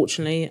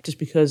 unfortunately, just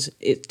because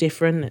it's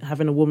different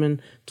having a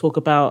woman talk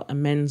about a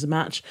men's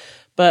match.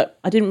 But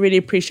I didn't really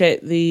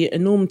appreciate the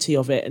enormity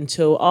of it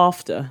until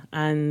after.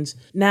 And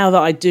now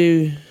that I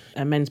do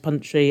men's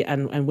punditry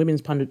and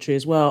women's punditry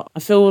as well, I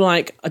feel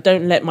like I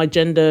don't let my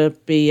gender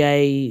be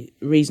a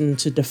reason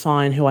to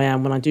define who I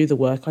am when I do the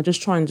work. I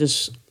just try and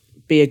just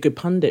be a good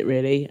pundit,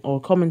 really, or a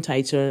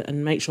commentator,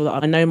 and make sure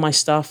that I know my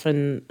stuff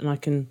and I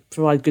can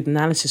provide good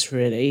analysis,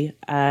 really.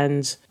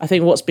 And I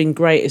think what's been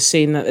great is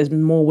seeing that there's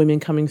more women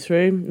coming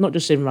through, not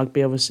just in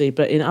rugby, obviously,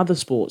 but in other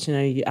sports.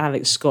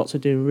 Alex Scotts are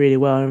doing really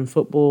well in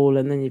football,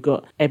 and then you've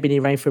got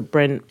Ebony Rayford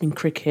Brent in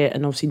cricket,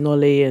 and obviously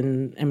Nolly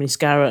and Emily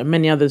Scarrett and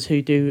many others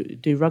who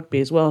do rugby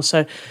as well.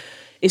 So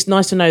it's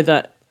nice to know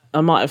that I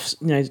might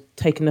have,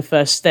 taken the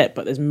first step,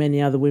 but there's many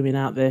other women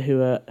out there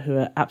who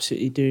are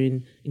absolutely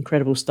doing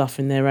incredible stuff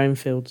in their own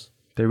fields.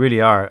 They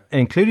really are,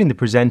 including the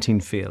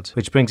presenting field,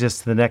 which brings us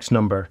to the next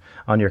number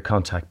on your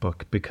contact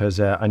book, because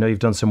I know you've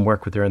done some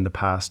work with her in the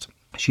past.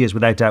 She is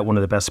without doubt one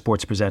of the best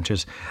sports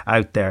presenters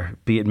out there,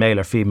 be it male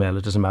or female,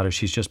 it doesn't matter.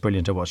 She's just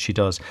brilliant at what she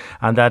does.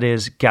 And that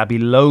is Gabby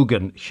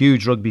Logan,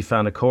 huge rugby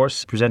fan, of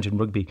course, presented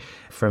rugby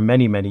for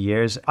many, many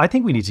years. I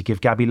think we need to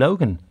give Gabby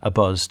Logan a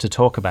buzz to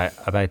talk about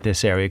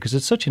this area, because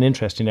it's such an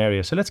interesting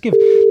area. So let's give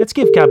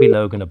Gabby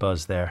Logan a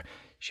buzz there.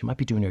 She might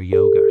be doing her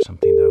yoga or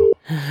something, though.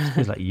 It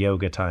feels like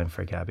yoga time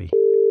for Gabby.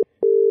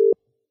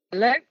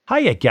 Hello.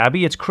 Hiya,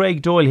 Gabby. It's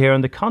Craig Doyle here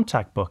on the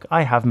Contact Book.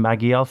 I have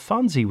Maggie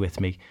Alphonsi with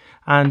me,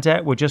 and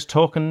we're just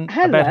talking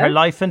about her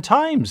life and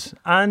times.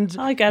 And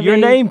hi, Gabby. Your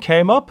name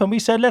came up, and we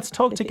said, let's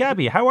talk to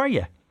Gabby. How are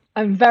you?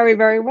 I'm very,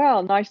 very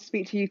well. Nice to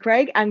speak to you,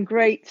 Craig, and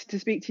great to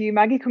speak to you,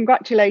 Maggie.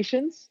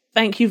 Congratulations.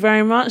 Thank you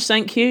very much.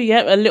 Thank you.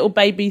 Yeah, a little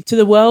baby to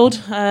the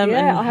world. And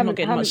I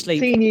haven't much sleep.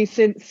 Seen you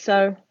since,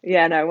 so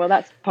well,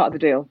 that's part of the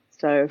deal.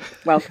 So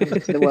welcome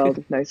to the world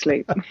of no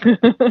sleep.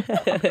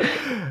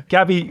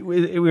 Gabby,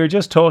 we were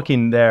just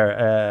talking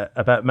there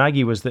about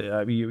Maggie was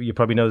you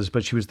probably know this,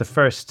 but she was the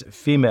first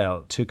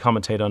female to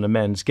commentate on a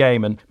men's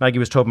game. And Maggie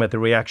was talking about the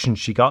reaction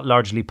she got,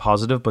 largely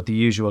positive, but the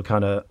usual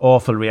kind of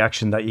awful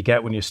reaction that you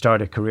get when you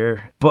start a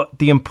career. But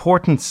the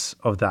importance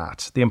of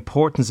that, the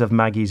importance of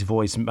Maggie's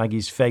voice,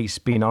 Maggie's face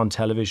being on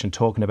television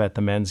talking about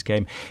the men's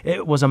game,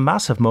 it was a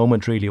massive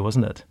moment, really,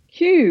 wasn't it?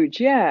 Huge,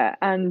 yeah.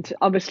 And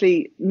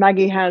obviously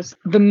Maggie has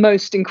the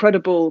most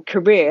incredible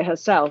career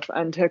herself,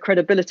 and her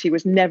credibility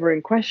was never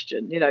in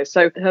question,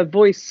 so her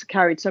voice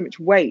carried so much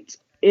weight.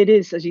 It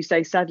is, as you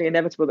say, sadly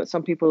inevitable that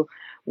some people,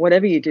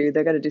 whatever you do,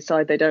 they're going to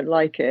decide they don't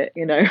like it,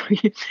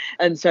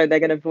 and so they're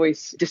going to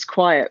voice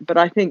disquiet. But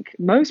I think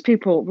most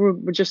people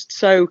were just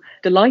so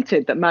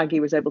delighted that Maggie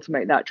was able to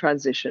make that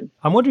transition.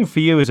 I'm wondering, for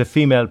you as a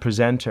female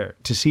presenter,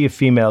 to see a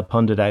female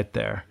pundit out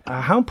there,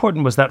 how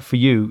important was that for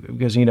you?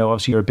 Because,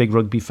 obviously you're a big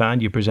rugby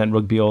fan, you present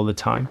rugby all the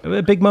time.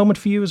 A big moment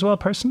for you as well,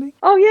 personally?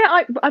 Oh,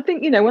 yeah. I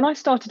think, when I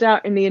started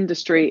out in the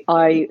industry,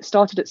 I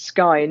started at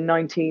Sky in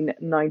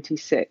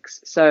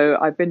 1996. So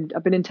I've been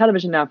in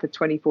television now for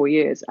 24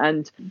 years,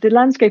 and the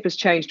landscape has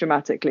changed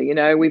dramatically.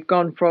 We've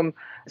gone from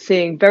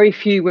seeing very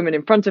few women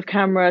in front of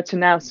camera to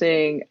now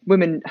seeing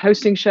women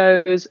hosting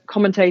shows,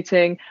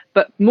 commentating,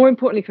 but more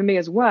importantly for me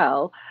as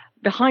well,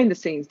 behind the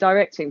scenes,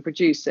 directing,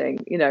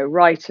 producing,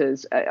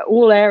 writers,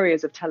 all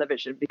areas of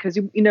television, because,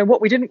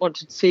 what we didn't want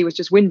to see was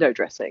just window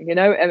dressing.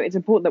 It's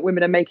important that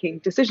women are making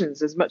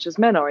decisions as much as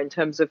men are in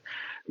terms of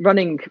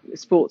running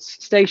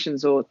sports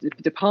stations or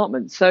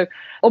departments. So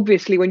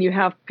obviously when you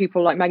have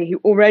people like Maggie, who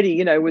already,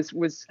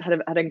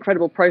 had an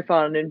incredible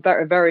profile and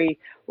a very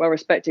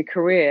well-respected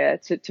career,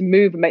 to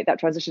move and make that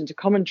transition to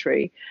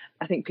commentary,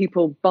 I think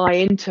people buy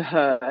into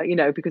her,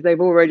 because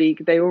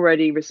they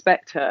already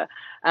respect her.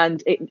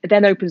 And it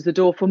then opens the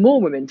door for more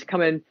women to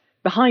come in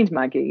behind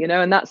Maggie,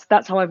 and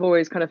that's how I've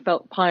always kind of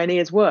felt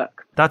pioneers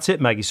work. That's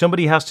it, Maggie.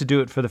 Somebody has to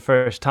do it for the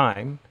first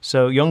time.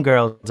 So young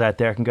girls out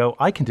there can go,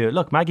 I can do it.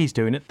 Look, Maggie's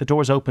doing it. The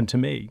door's open to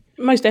me.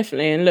 Most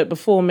definitely. And look,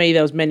 before me,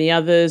 there was many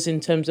others in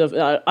terms of,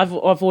 I've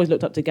always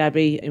looked up to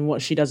Gabby in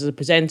what she does as a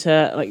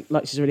presenter.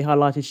 Like she's really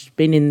highlighted, she's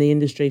been in the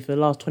industry for the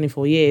last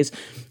 24 years.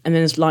 And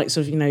then there's likes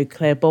of,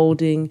 Claire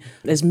Balding.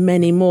 There's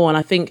many more. And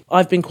I think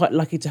I've been quite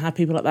lucky to have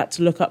people like that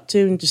to look up to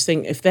and just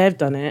think if they've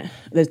done it,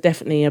 there's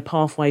definitely a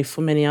pathway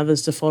for many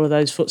others to follow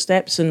those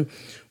footsteps. And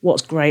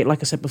what's great, like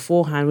I said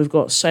beforehand, we've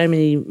got so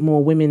many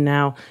more women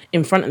now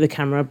in front of the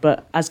camera,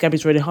 but as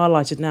Gabby's really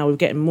highlighted now, we're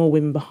getting more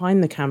women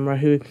behind the camera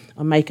who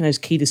are making those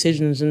key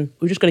decisions, and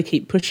we've just got to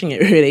keep pushing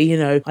it, really.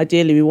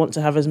 Ideally, we want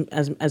to have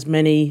as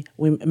many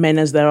men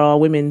as there are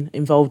women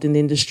involved in the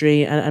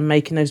industry and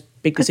making those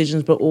big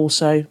decisions, but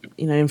also,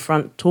 in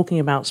front talking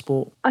about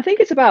sport. I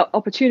think it's about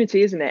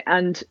opportunity, isn't it?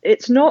 And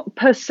it's not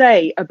per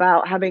se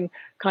about having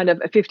kind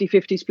of a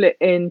 50-50 split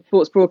in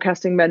sports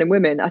broadcasting, men and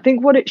women. I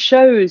think what it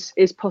shows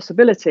is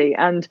possibility.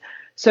 And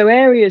so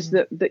areas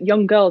that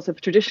young girls have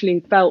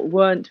traditionally felt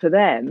weren't for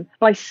them,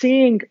 by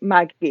seeing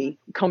Maggie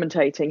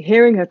commentating,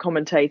 hearing her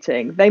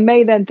commentating, they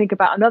may then think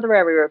about another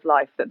area of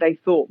life that they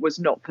thought was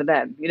not for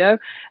them,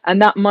 and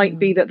that might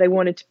be that they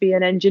wanted to be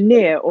an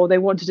engineer, or they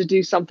wanted to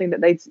do something that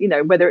they'd,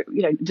 whether,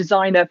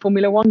 design a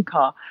Formula One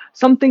car,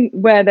 something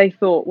where they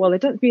thought, well, there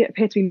don't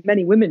appear to be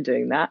many women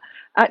doing that.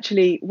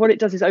 Actually, what it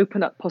does is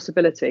open up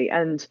possibility,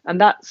 and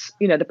that's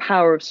the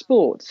power of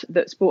sport.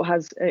 That sport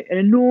has an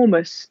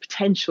enormous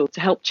potential to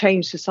help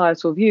change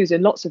societal views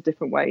in lots of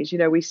different ways.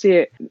 We see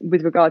it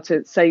with regard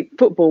to, say,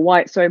 football,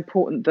 why it's so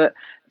important that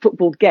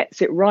football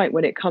gets it right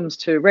when it comes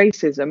to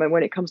racism and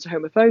when it comes to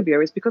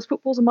homophobia, is because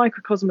football's a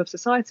microcosm of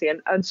society,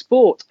 and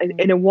sport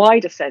in a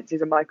wider sense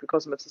is a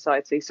microcosm of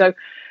society. So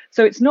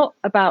it's not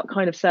about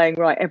kind of saying,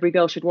 right, every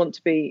girl should want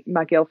to be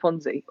Maggie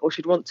Alphonsi or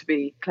should want to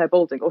be Claire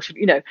Balding, or should,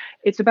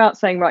 it's about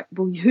saying, right,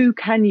 well, who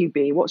can you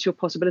be? What's your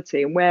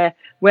possibility? And where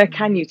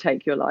can you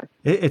take your life?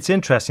 It's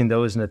interesting,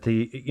 though, isn't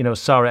it?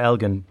 Sarah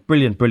Elgin,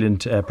 brilliant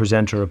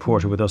presenter,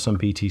 reporter with us on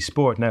BT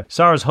Sport. Now,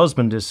 Sarah's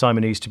husband is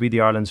Simon East, to be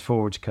the Ireland's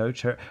forwards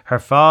coach. Her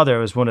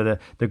father is one of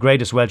the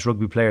greatest Welsh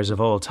rugby players of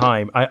all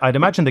time. I'd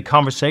imagine the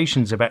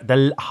conversations about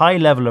the high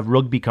level of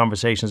rugby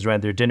conversations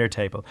around their dinner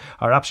table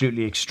are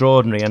absolutely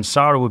extraordinary. And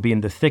Sarah would be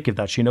in the thick of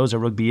that. She knows her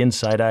rugby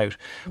inside out.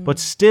 But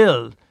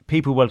still,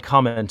 people will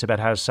comment about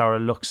how Sarah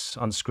looks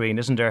on screen.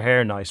 Isn't her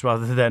hair nice?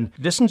 Rather than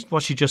listen to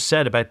what she just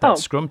said about that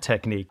scrum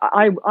technique.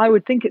 I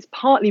would think it's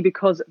partly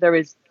because there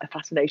is a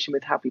fascination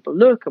with how people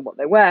look and what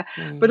they wear,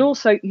 but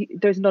also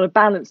there's not a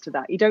balance to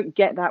that. You don't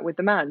get that with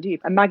the man, do you?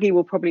 And Maggie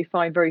will probably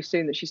find very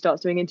soon that she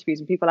starts doing interviews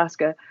and people ask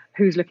her,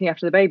 who's looking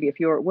after the baby if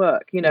you're at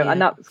work?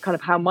 And that's kind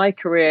of how my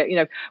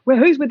career, well,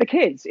 who's with the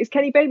kids? Is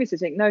Kenny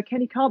babysitting? No,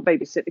 Kenny can't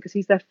babysit because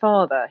he's their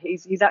father.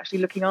 He's actually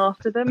looking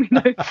after them.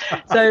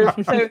 So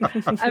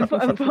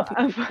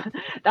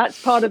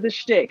that's part of the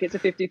shtick. It's a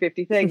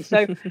 50-50 thing.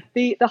 So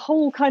the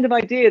whole kind of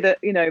idea that,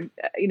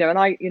 and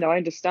I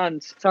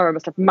understand Sarah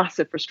must have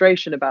massive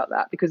frustration about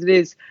that, because it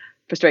is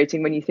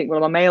frustrating when you think,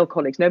 well, my male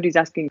colleagues, nobody's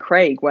asking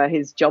Craig where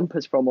his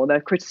jumper's from, or they're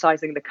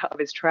criticising the cut of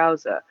his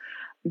trouser.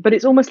 But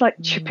it's almost like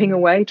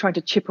trying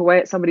to chip away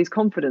at somebody's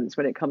confidence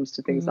when it comes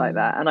to things like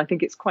that. And I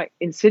think it's quite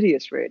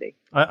insidious, really.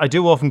 I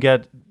do often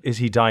get, is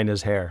he dyeing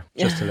his hair?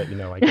 Just to let you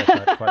know, I get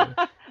that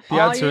quite.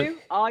 Are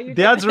you?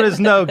 The answer is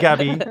no,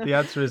 Gabby. The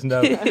answer is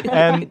no.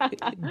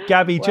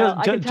 Gabby,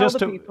 well, just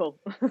to people.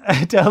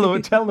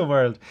 tell the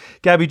world,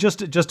 Gabby.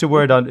 Just a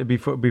word on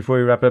before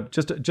we wrap up.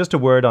 Just a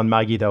word on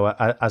Maggie, though,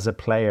 as a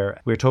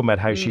player. We were talking about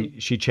how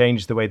she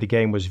changed the way the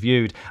game was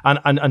viewed,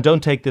 and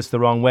don't take this the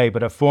wrong way,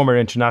 but a former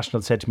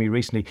international said to me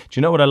recently, "Do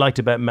you know what I liked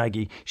about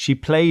Maggie? She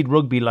played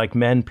rugby like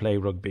men play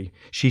rugby.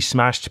 She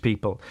smashed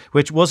people,"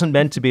 which wasn't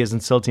meant to be as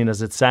insulting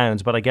as it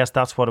sounds, but I guess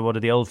that's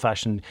what the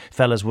old-fashioned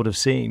fellas would have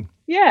seen.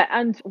 Yeah,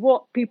 and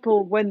what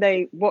people, when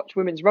they watch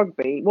women's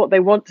rugby, what they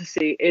want to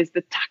see is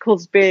the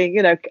tackles being,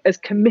 as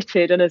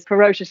committed and as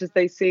ferocious as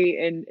they see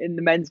in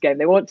the men's game.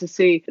 They want to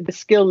see the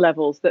skill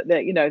levels that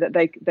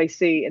they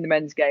see in the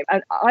men's game.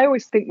 And I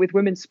always think with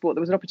women's sport,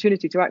 there was an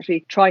opportunity to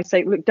actually try to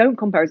say, look, don't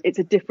compare us. It's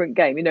a different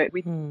game.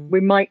 We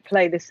might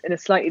play this in a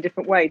slightly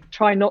different way.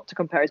 Try not to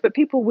compare us, but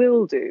people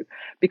will do,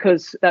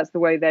 because that's the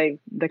way they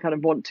kind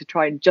of want to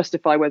try and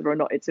justify whether or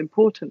not it's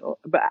important.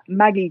 But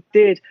Maggie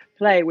did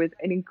play with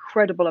an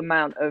incredible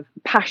amount of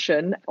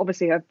passion.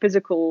 Obviously her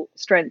physical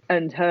strength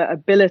and her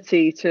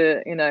ability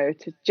to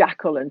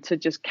jackal and to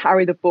just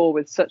carry the ball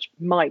with such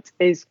might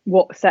is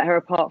what set her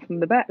apart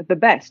from the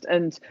best.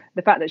 And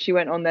the fact that she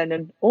went on then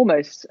and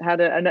almost had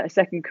a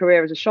second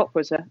career as a shot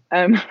putter,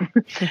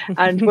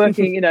 and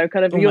working,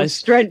 kind of your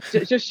strength,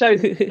 it just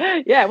shows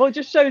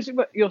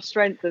your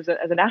strength as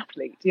an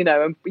athlete,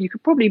 and you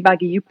could probably,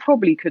 Maggie, you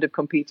probably could have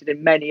competed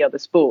in many other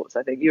sports.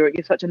 I think you're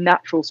such a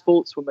natural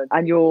sportswoman,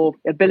 and your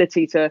ability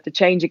to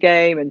change a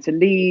game and to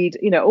lead,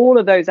 all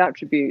of those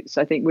attributes,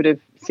 I think would have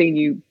seen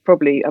you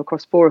probably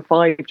across 4 or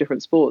 5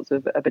 different sports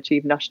have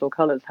achieved national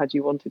colours had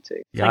you wanted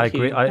to. Yeah, I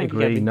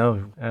agree.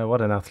 No,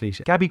 what an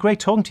athlete. Gabby, great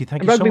talking to you.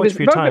 Thank you so much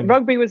for your time.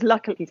 Rugby was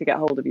lucky to get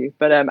hold of you,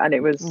 but and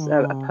it was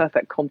a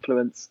perfect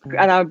confluence.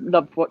 And I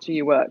loved watching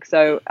you work.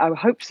 So I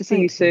hope to see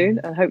you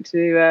soon. I hope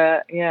to,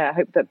 I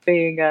hope that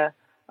being a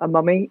a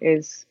mummy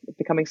is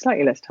becoming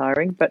slightly less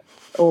tiring, but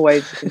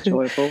always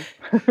enjoyable.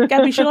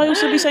 Gabby, should I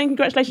also be saying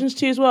congratulations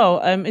to you as well?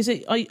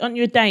 Aren't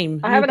you a dame?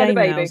 I haven't had a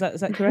baby. Now.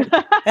 Is that correct?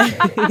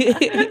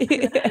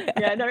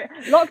 Yeah, no,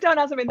 lockdown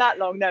hasn't been that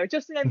long. No,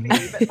 just an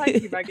MPE. But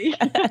thank you, Maggie.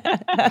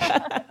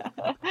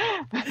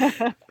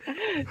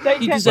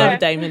 You deserve a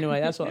dame anyway.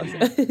 That's what I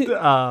said.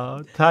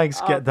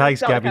 Thanks,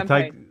 Gabby.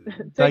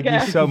 Thank you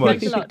so much.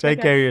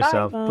 Take care of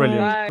yourself.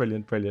 Bye.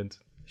 Brilliant.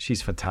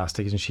 She's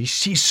fantastic, isn't she?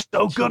 She's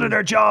so good at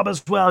her job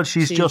as well.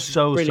 She's just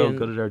so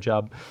good at her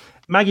job.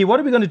 Maggie, what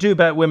are we going to do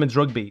about women's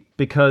rugby?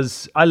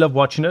 Because I love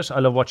watching it. I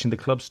love watching the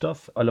club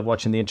stuff. I love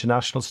watching the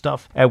international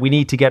stuff. We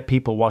need to get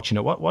people watching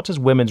it. What does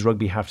women's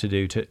rugby have to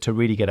do to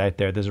really get out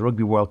there? There's a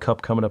Rugby World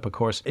Cup coming up, of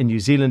course, in New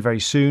Zealand very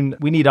soon.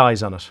 We need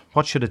eyes on it.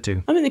 What should it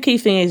do? I think the key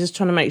thing is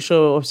trying to make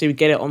sure, obviously, we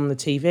get it on the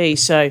TV.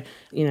 So,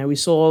 we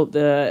saw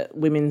the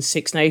Women's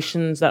Six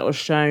Nations that was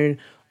shown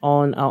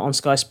on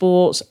Sky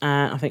Sports.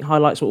 I think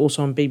highlights were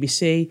also on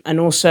BBC. And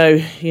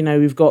also,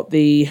 we've got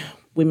the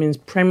Women's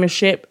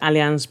Premiership,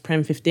 Allianz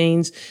Prem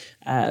 15s.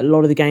 A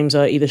lot of the games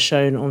are either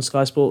shown on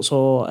Sky Sports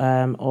or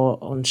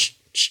on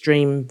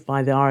stream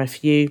by the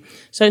RFU.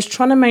 So it's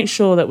trying to make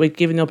sure that we're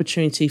giving the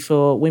opportunity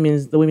for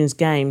the women's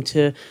game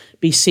to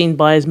be seen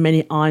by as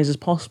many eyes as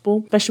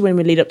possible, especially when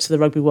we lead up to the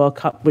Rugby World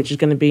Cup, which is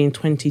going to be in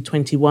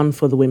 2021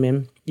 for the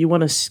women. You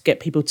want to get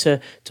people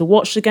to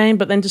watch the game,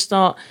 but then to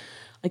start,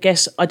 I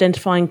guess,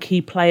 identifying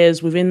key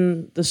players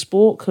within the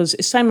sport, because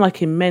it's same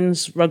like in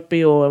men's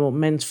rugby or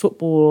men's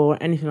football or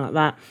anything like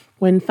that.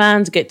 When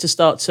fans get to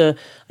start to,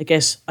 I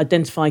guess,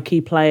 identify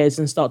key players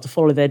and start to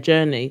follow their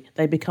journey,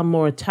 they become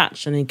more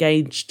attached and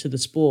engaged to the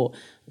sport.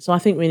 So I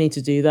think we need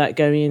to do that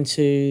going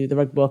into the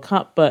Rugby World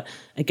Cup. But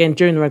again,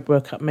 during the Rugby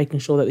World Cup, making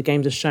sure that the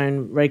games are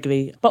shown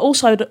regularly. But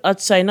also, I'd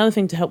say another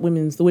thing to help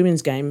the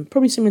women's game,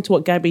 probably similar to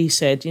what Gabby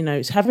said,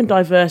 it's having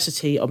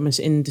diversity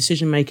in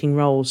decision-making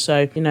roles.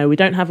 So, we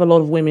don't have a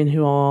lot of women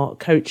who are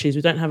coaches.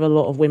 We don't have a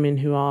lot of women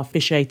who are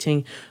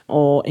officiating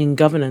or in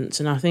governance.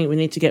 And I think we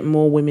need to get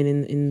more women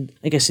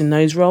in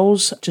those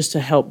roles, just to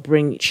help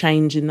bring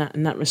change in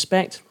that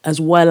respect, as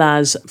well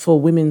as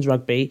for women's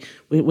rugby.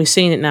 We're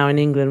seeing it now in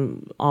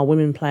England. Our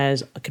women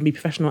players can be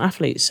professional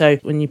athletes. So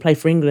when you play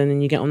for England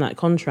and you get on that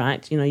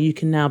contract, you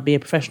can now be a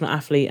professional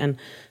athlete and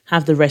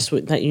have the rest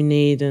that you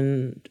need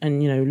and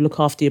look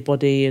after your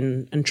body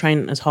and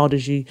train as hard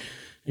as you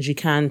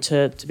can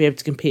to be able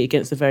to compete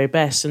against the very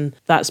best. And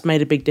that's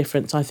made a big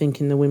difference, I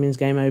think, in the women's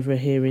game over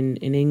here in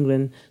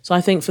England. So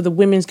I think for the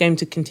women's game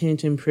to continue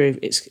to improve,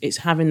 it's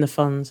having the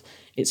funds,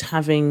 it's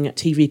having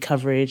TV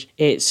coverage,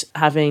 it's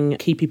having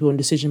key people in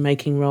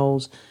decision-making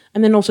roles,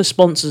 and then also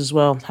sponsors as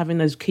well, having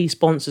those key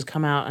sponsors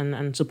come out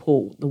and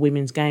support the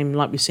women's game,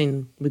 like we've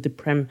seen with the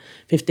Prem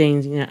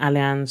 15s.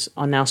 Allianz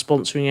are now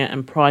sponsoring it,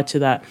 and prior to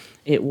that,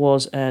 it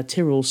was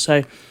Tyrrell.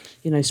 So,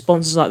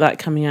 sponsors like that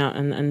coming out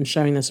and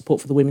showing their support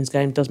for the women's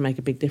game does make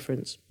a big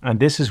difference. And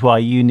this is why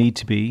you need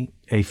to be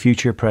a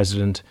future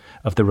president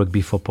of the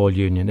Rugby Football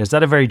Union. Is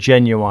that a very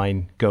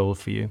genuine goal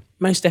for you?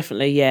 Most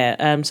definitely,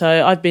 yeah.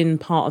 So I've been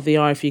part of the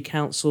RFU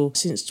Council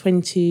since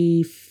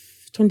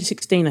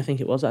 2016, I think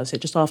it was, that's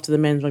it, just after the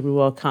Men's Rugby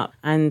World Cup.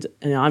 And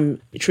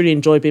I'm truly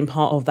enjoyed being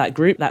part of that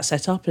group, that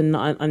setup,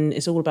 and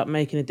it's all about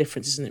making a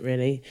difference, isn't it,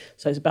 really?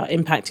 So it's about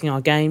impacting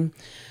our game.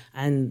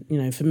 And,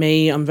 for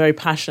me, I'm very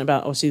passionate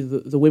about, obviously,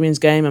 the women's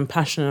game. I'm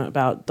passionate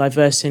about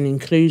diversity and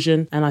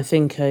inclusion. And I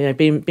think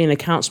being a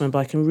council member,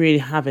 I can really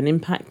have an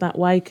impact that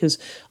way, because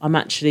I'm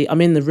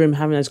in the room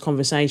having those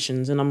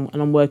conversations, and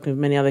I'm working with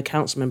many other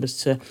council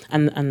members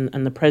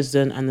and the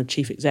president and the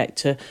chief exec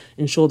to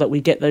ensure that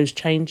we get those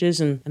changes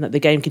and that the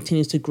game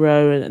continues to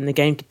grow and the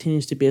game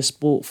continues to be a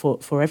sport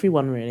for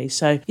everyone, really.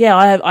 So, yeah,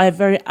 I have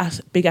very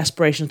big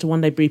aspirations to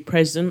one day be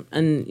president.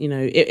 And,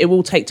 it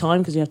will take time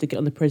because you have to get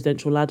on the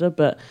presidential ladder,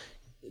 but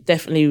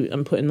definitely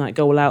I'm putting that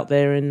goal out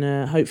there,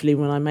 and hopefully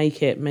when I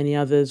make it, many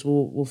others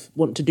will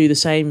want to do the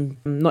same.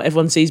 Not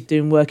everyone sees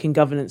doing work in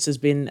governance as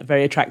being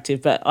very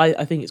attractive, but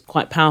I think it's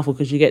quite powerful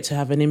because you get to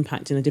have an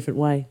impact in a different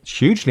way. It's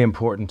hugely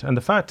important. And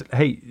the fact,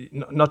 hey,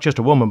 not just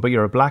a woman, but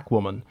you're a black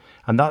woman,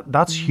 and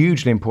that's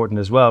hugely important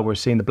as well. We're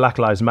seeing the Black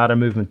Lives Matter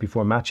movement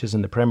before matches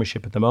in the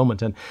Premiership at the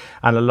moment, and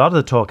a lot of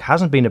the talk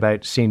hasn't been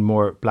about seeing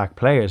more black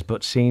players,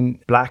 but seeing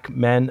black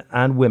men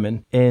and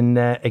women in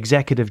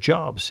executive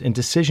jobs, in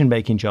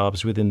decision-making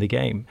jobs within the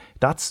game.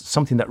 That's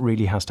something that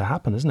really has to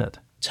happen, isn't it?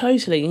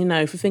 Totally.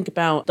 If we think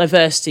about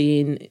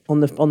diversity on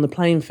the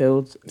playing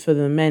field for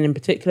the men in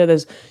particular,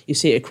 you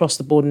see it across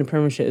the board in the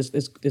Premiership.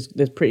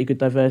 There's pretty good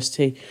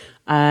diversity.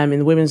 In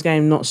the women's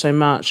game, not so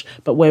much.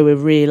 But where we're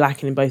really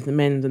lacking in both the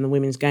men's and the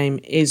women's game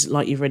is,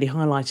 like you've already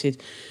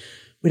highlighted,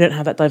 we don't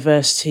have that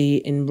diversity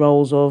in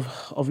roles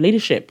of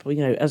leadership,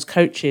 as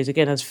coaches,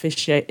 again, as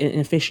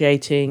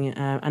officiating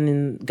and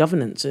in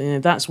governance.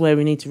 That's where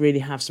we need to really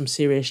have some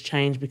serious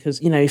change,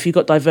 because, if you've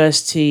got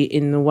diversity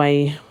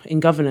in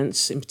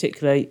governance in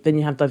particular, then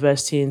you have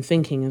diversity in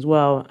thinking as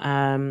well,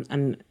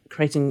 and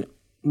creating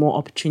more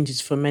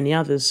opportunities for many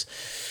others.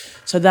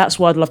 So that's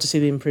why I'd love to see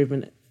the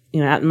improvement.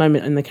 At the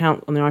moment on the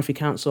RFU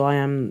Council, I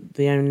am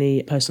the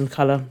only person of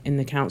colour in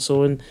the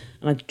council, and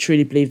And I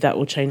truly believe that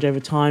will change over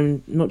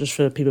time, not just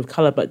for people of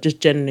colour, but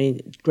just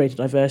generally greater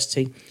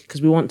diversity,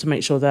 because we want to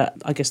make sure that,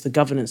 I guess, the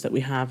governance that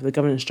we have, the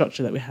governance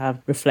structure that we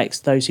have, reflects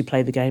those who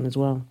play the game as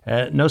well.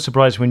 No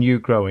surprise when you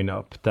growing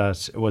up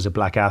that it was a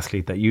black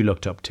athlete that you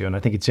looked up to. And I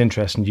think it's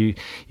interesting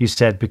you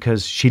said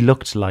because she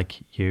looked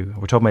like you.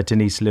 We're talking about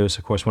Denise Lewis,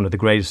 of course, one of the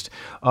greatest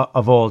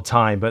of all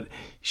time, but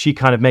she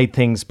kind of made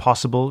things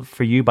possible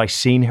for you by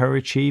seeing her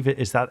achieve.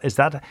 Is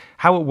that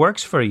how it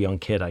works for a young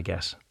kid, I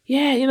guess?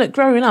 Yeah,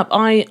 growing up,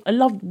 I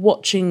loved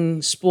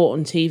watching sport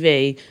on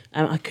TV.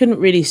 I couldn't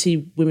really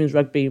see women's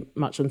rugby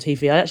much on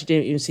TV. I actually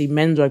didn't even see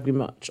men's rugby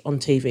much on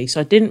TV.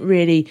 So I didn't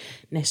really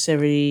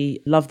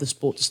necessarily love the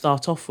sport to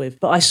start off with.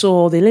 But I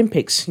saw the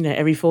Olympics,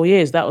 every 4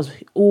 years. That was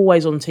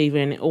always on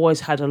TV and it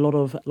always had a lot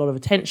of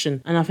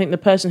attention. And I think the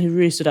person who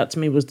really stood out to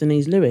me was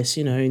Denise Lewis.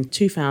 In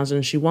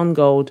 2000, she won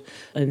gold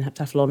in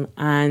heptathlon.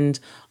 And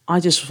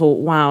I just thought,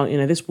 wow,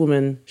 this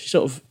woman, she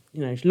sort of,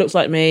 she looks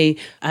like me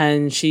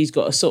and she's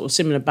got a sort of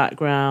similar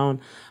background.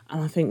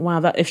 And I think, wow,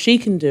 that if she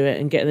can do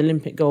it and get an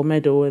Olympic gold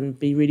medal and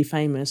be really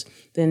famous,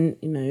 then,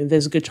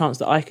 there's a good chance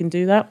that I can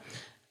do that.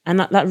 And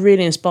that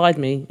really inspired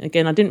me.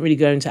 Again, I didn't really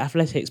go into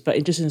athletics, but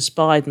it just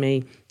inspired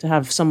me to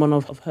have someone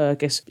of her, I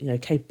guess,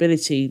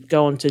 capability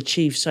go on to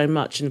achieve so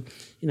much. And,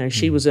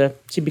 she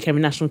became a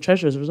national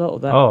treasure as a result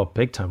of that. Oh,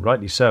 big time,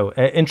 rightly so.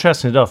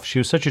 Interesting enough, she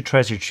was such a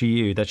treasure to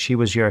you that she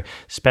was your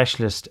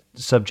specialist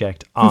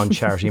subject on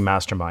Charity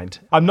Mastermind.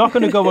 I'm not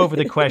going to go over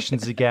the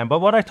questions again,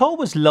 but what I thought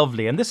was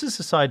lovely, and this is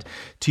a side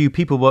to you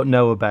people won't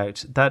know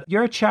about, that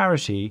your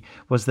charity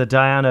was the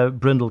Diana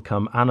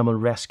Brindlecombe Animal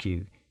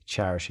Rescue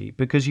Charity,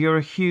 because you're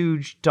a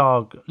huge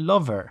dog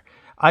lover.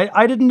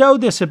 I didn't know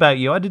this about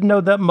you. I didn't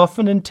know that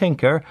Muffin and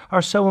Tinker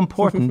are so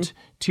important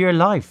to your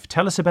life.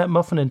 Tell us about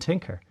Muffin and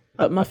Tinker.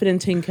 But Muffin and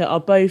Tinker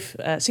are both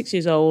 6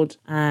 years old,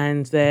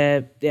 and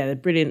they're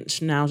brilliant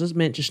schnauzers,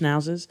 miniature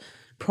schnauzers.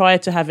 Prior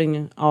to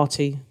having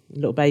Artie,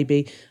 little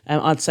baby,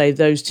 I'd say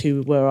those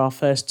two were our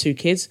first two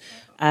kids,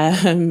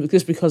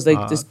 just because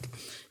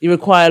you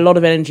require a lot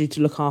of energy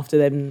to look after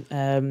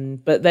them.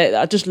 But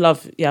I just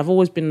love. I've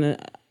always been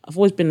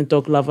a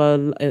dog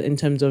lover in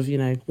terms of,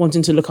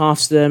 wanting to look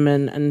after them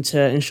and to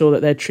ensure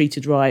that they're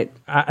treated right.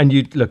 And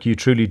you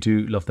truly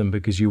do love them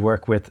because you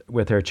work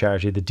with her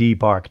charity, the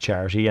D-Bark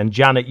charity. And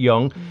Janet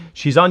Young,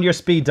 she's on your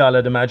speed dial,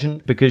 I'd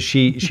imagine, because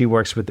she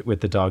works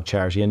with the dog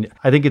charity. And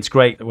I think it's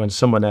great when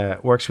someone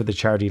works with a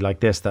charity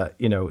like this that,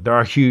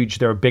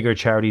 there are bigger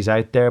charities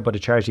out there, but a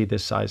charity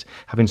this size,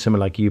 having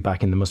someone like you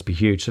backing them must be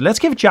huge. So let's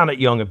give Janet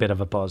Young a bit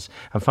of a buzz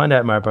and find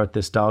out more about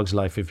this dog's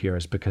life of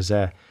yours, because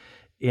I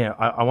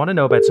want to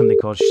know about something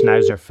called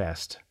Schnauzer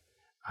Fest.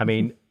 I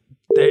mean,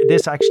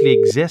 this actually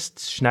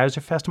exists,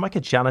 Schnauzer Fest. I might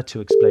get Janet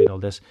to explain all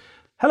this.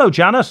 Hello,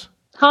 Janet.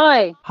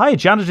 Hi. Hi,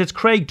 Janet. It's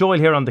Craig Doyle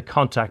here on the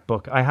Contact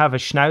Book. I have a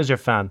Schnauzer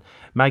fan,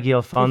 Maggie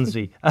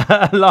Alphonsi,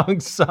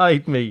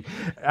 alongside me.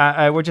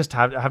 We're just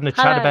having a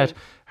chat about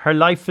her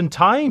life and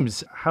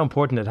times, how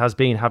important it has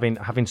been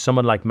having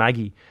someone like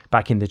Maggie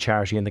back in the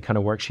charity and the kind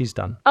of work she's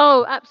done.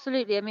 Oh,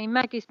 absolutely. I mean,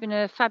 Maggie's been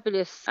a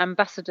fabulous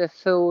ambassador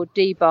for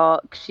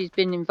D-Bark. She's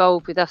been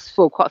involved with us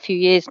for quite a few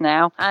years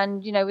now.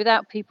 And,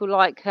 without people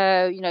like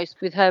her,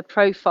 with her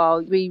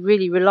profile, we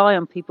really rely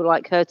on people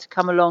like her to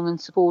come along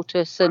and support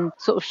us and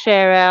sort of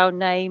share our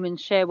name and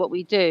share what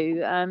we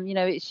do.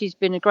 She's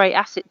been a great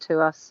asset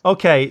to us.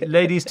 Okay,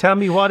 ladies, tell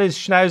me, what is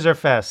Schnauzer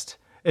Fest?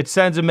 It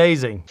sounds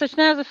amazing. So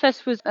Schnauzer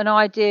Fest was an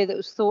idea that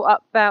was thought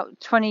up about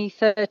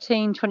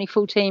 2013,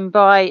 2014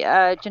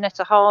 by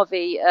Janetta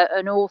Harvey,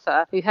 an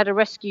author who had a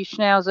rescue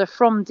Schnauzer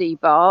from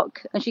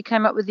D-Bark. And she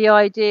came up with the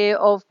idea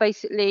of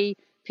basically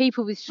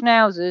people with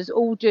schnauzers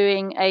all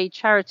doing a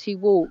charity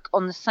walk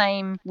on the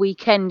same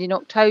weekend in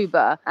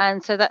October.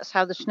 And so that's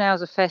how the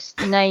Schnauzer Fest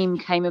name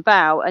came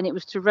about. And it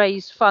was to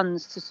raise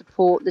funds to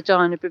support the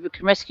Diana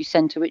Brindlecombe Rescue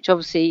Centre, which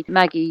obviously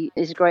Maggie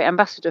is a great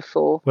ambassador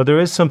for. Well, there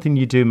is something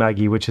you do,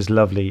 Maggie, which is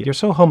lovely. You're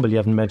so humble, you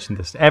haven't mentioned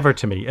this ever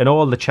to me. In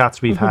all the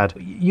chats we've had,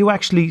 you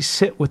actually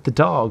sit with the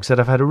dogs that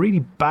have had a really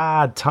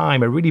bad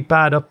time, a really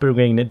bad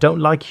upbringing, and don't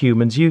like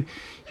humans. You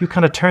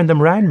kind of turn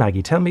them around,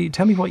 Maggie. Tell me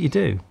what you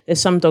do.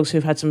 There's some dogs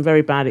who've had some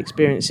very bad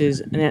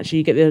experiences, and actually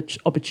you get the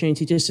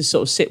opportunity just to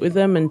sort of sit with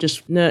them and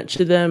just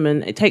nurture them,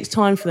 and it takes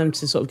time for them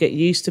to sort of get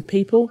used to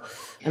people.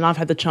 And I've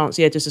had the chance,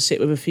 just to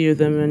sit with a few of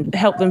them and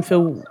help them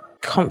feel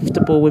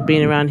comfortable with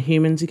being around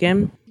humans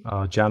again.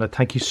 Oh, Janet,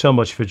 thank you so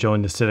much for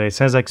joining us today. It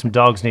sounds like some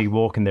dogs need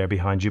walking there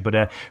behind you,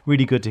 but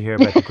really good to hear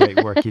about the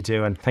great work you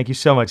do. And thank you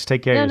so much.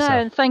 Take care of yourself.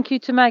 And thank you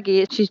to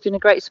Maggie. She's been a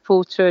great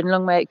supporter, and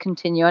long may it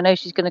continue. I know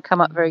she's going to come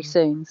up very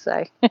soon.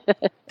 So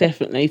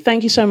definitely.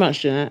 Thank you so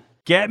much, Janet.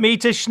 Get me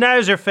to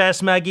Schnauzer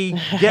Fest, Maggie.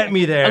 Get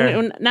me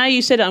there. Now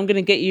you said it, I'm going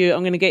to get you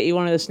one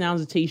of the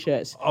Schnauzer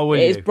t-shirts. Oh, will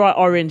It's bright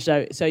orange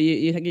though, so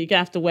you're going to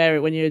have to wear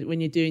it when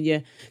you're doing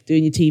your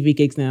TV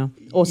gigs now.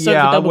 Or so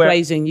for double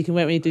glazing. You can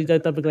wear it when you do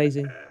double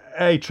glazing.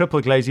 Hey,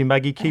 triple glazing,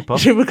 Maggie, keep up.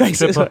 Triple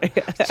glazing,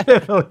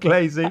 triple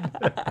glazing.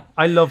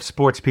 I love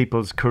sports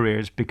people's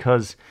careers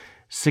because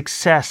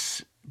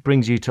success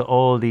brings you to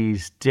all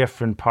these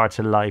different parts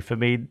of life. I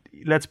mean,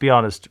 let's be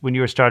honest, when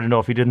you were starting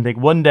off, you didn't think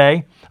one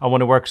day I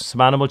want to work for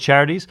some animal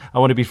charities, I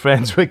want to be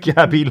friends with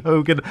Gabby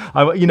Logan,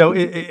 I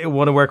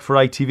want to work for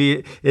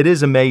ITV. It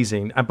is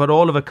amazing, but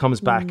all of it comes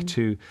back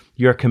to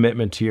your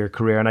commitment to your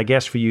career. And I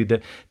guess for you,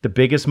 the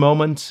biggest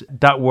moment,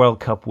 that World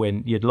Cup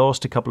win. You'd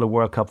lost a couple of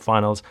World Cup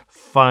finals.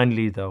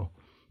 Finally, though,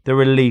 the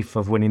relief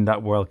of winning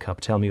that World Cup.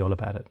 Tell me all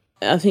about it.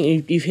 I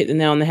think you've hit the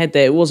nail on the head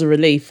there. It was a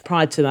relief.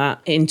 Prior to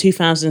that, in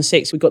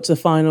 2006, we got to the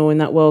final in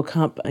that World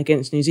Cup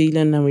against New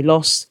Zealand and we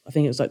lost. I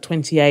think it was like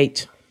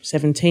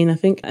 28-17, I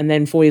think. And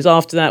then 4 years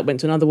after that,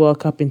 went to another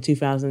World Cup in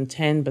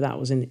 2010, but that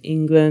was in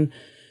England.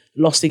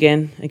 Lost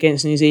again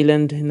against New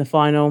Zealand in the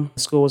final. The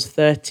score was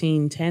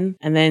 13-10.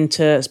 And then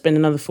to spend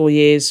another 4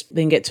 years,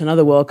 then get to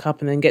another World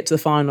Cup and then get to the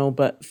final.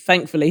 But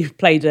thankfully,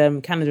 played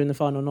Canada in the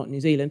final, not New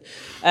Zealand.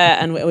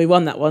 And we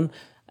won that one.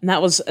 And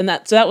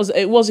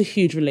it was a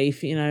huge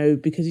relief,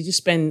 because you just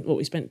spent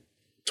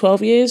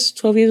 12 years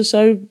or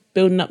so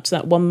building up to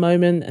that one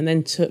moment, and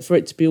then for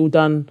it to be all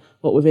done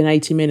within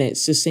 80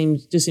 minutes just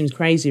seems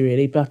crazy,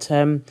 really. But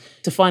to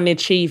finally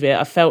achieve it,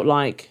 I felt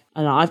like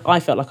I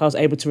was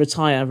able to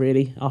retire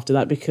really after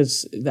that,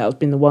 because that has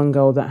been the one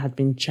goal that I had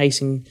been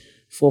chasing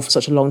for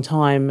such a long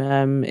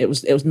time. It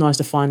was nice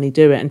to finally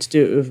do it, and to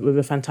do it with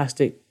a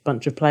fantastic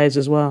bunch of players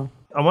as well.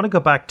 I want to go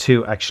back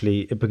to,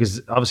 actually,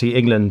 because obviously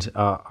England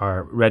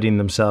are readying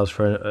themselves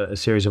for a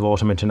series of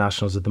autumn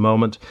internationals at the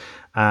moment.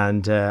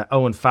 And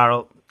Owen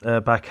Farrell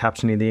back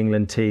captaining the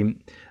England team.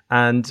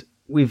 And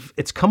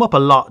it's come up a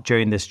lot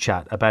during this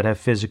chat about how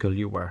physical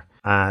you were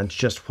and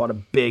just what a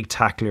big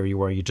tackler you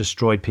were. You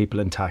destroyed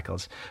people in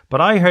tackles. But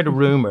I heard a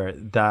rumour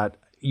that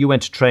you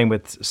went to train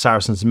with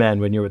Saracens men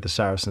when you were with the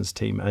Saracens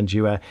team, and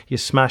you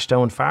smashed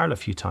Owen Farrell a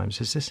few times.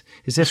 Is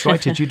this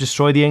right? Did you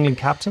destroy the England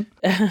captain?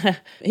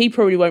 He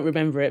probably won't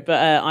remember it, but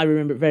I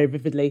remember it very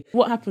vividly.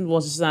 What happened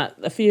was that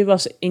a few of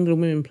us England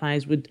women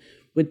players would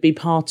be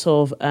part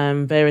of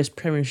various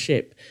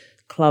Premiership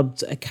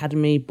clubs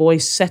academy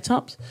boys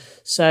setups.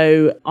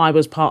 So I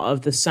was part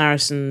of the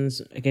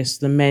Saracens, I guess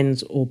the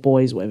men's or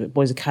boys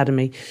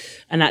academy,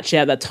 and actually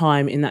at that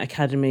time in that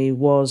academy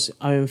was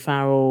Owen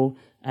Farrell,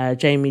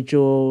 Jamie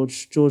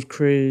George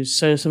Cruz,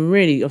 so some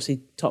really obviously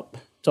top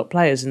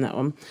players in that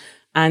one.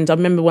 And I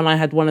remember when I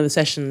had one of the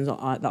sessions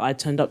that I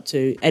turned up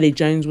to, Eddie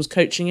Jones was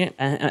coaching it.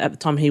 At the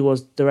time, he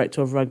was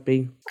director of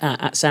rugby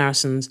at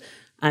Saracens.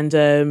 And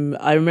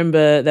I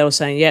remember they were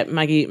saying, yeah,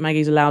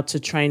 Maggie's allowed to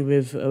train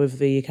with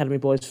the academy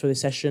boys for this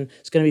session.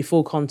 It's going to be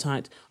full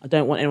contact. I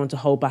don't want anyone to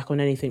hold back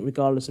on anything,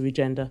 regardless of your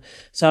gender.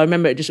 So I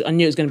remember I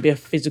knew it was going to be a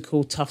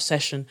physical, tough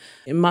session.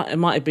 It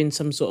might have been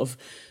some sort of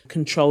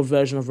controlled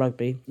version of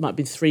rugby. It might have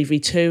been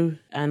 3v2,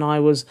 and I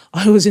was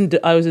in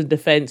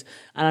defence.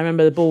 And I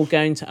remember the ball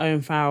going to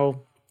Owen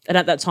Farrell, and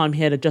at that time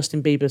he had a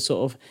Justin Bieber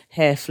sort of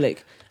hair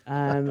flick.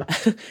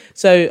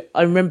 So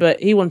I remember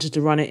he wanted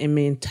to run it in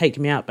me and take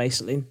me out,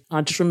 basically.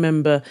 I just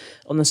remember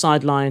on the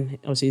sideline,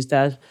 obviously his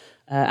dad,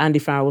 Andy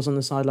Farrell, was on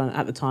the sideline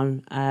at the time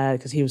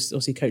because he was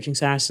obviously coaching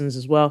Saracens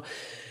as well.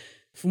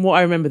 From what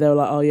I remember, they were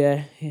like, "Oh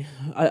yeah,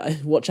 I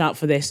watch out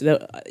for this."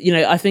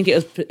 I think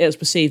it was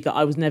perceived that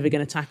I was never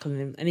going to tackle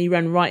him, and he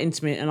ran right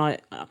into me, and I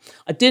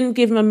didn't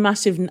give him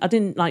I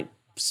didn't like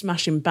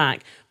smash him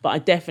back, but I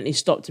definitely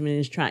stopped him in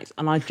his tracks.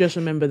 And I just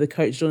remember the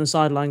coach on the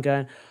sideline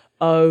going,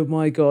 "Oh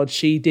my God,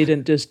 she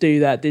didn't just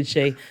do that, did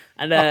she?"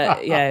 And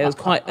it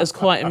was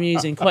quite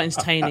amusing, quite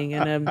entertaining,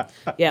 and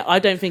I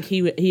don't think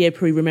he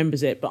probably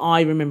remembers it, but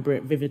I remember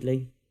it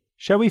vividly.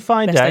 Shall we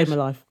find Best out? Day of my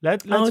life.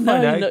 Let's find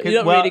out.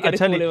 You're not really going to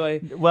call it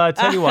away. Well, I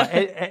tell you what,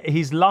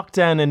 he's locked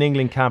down in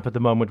England camp at the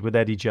moment with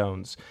Eddie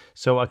Jones,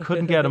 so I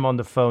couldn't get him on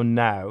the phone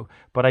now,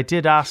 but I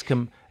did ask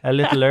him a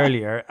little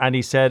earlier, and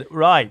he said,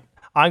 "Right,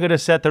 I'm going to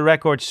set the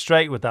record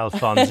straight with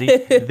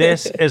Alphonsi.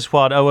 This is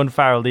what Owen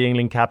Farrell, the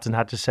England captain,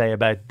 had to say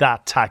about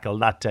that tackle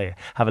that day."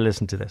 Have a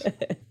listen to this.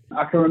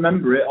 I can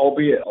remember it,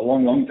 albeit a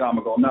long, long time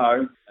ago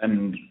now.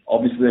 And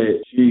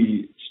obviously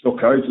she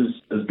stuck out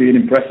as being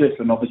impressive.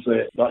 And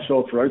obviously that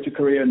showed throughout her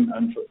career.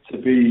 And to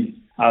be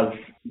as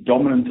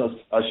dominant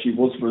as she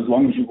was for as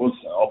long as she was,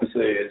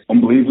 obviously it's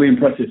unbelievably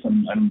impressive.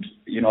 And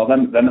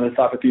then are the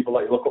type of people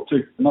that you look up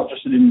to. Not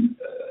just an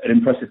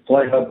impressive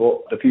player,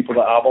 but the people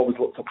that I've always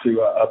looked up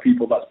to are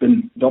people that's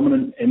been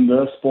dominant in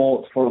their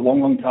sport for a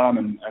long, long time.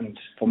 And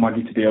for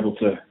Maggie to be able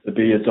to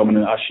be as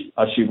dominant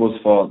as she was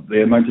for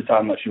the amount of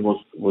time that she was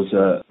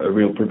a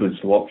real privilege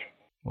to watch.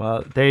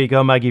 Well, there you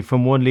go, Maggie.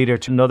 From one leader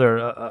to another,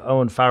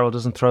 Owen Farrell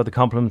doesn't throw the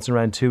compliments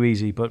around too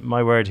easy, but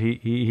my word,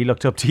 he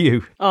looked up to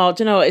you. Oh,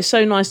 do you know what? It's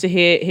so nice to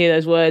hear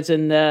those words,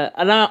 and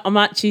I'm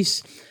actually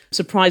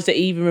surprised that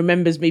he even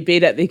remembers me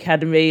being at the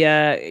academy.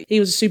 He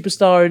was a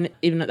superstar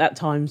even at that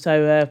time,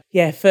 so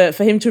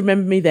for him to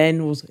remember me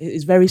then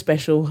is very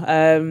special.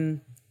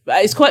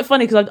 But it's quite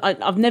funny because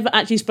I've never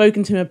actually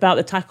spoken to him about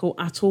the tackle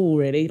at all,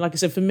 really. Like I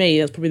said, for me,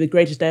 that's probably the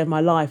greatest day of my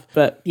life.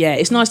 But yeah,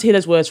 it's nice to hear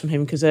those words from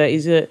him because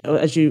he's,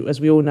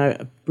 as we all know,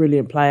 a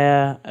brilliant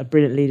player, a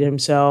brilliant leader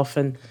himself.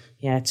 And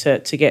yeah,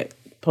 to get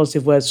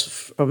positive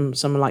words from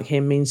someone like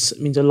him means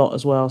a lot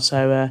as well.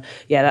 So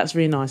that's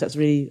really nice. That's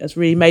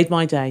really made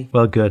my day.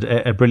 Well, good.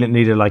 A brilliant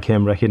leader like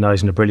him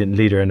recognising a brilliant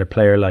leader and a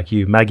player like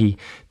you. Maggie,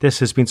 this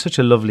has been such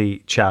a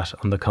lovely chat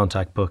on the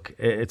Contact Book.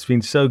 It's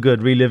been so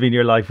good reliving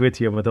your life with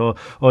you and with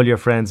all your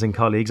friends and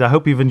colleagues. I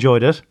hope you've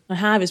enjoyed it. I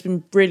have. It's been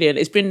brilliant.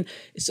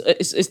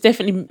 It's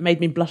definitely made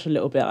me blush a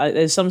little bit.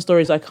 There's some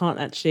stories I can't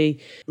actually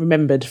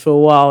remembered for a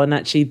while, and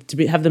actually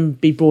have them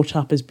be brought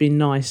up has been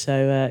nice.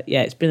 So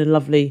it's been a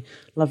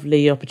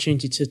lovely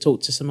opportunity to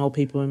talk to some old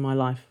people in my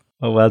life.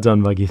 Oh, well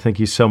done, Maggie. Thank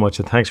you so much,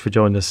 and thanks for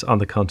joining us on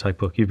the Contact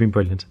Book. You've been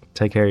brilliant.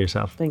 Take care of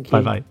yourself. Thank you.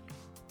 Bye-bye.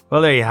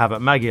 Well, there you have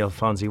it. Maggie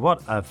Alphonsi,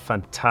 what a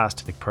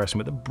fantastic person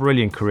with a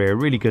brilliant career.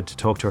 Really good to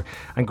talk to her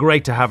and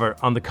great to have her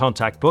on the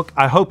Contact Book.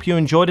 I hope you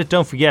enjoyed it.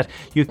 Don't forget,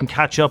 you can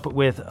catch up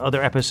with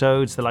other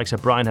episodes, the likes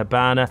of Brian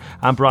Habana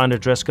and Brian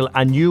O'Driscoll,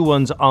 and new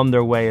ones on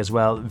their way as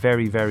well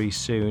very, very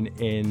soon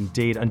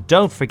indeed. And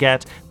don't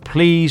forget,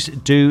 please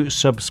do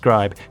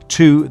subscribe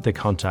to the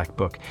Contact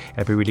Book.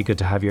 It'd be really good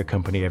to have your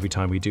company every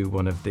time we do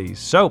one of these.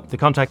 So, the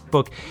Contact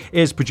Book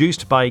is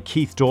produced by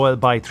Keith Doyle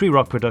by 3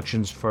 Rock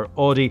Productions for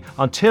Audi.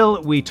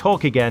 Until we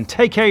talk again,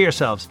 take care of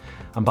yourselves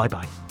and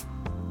bye-bye.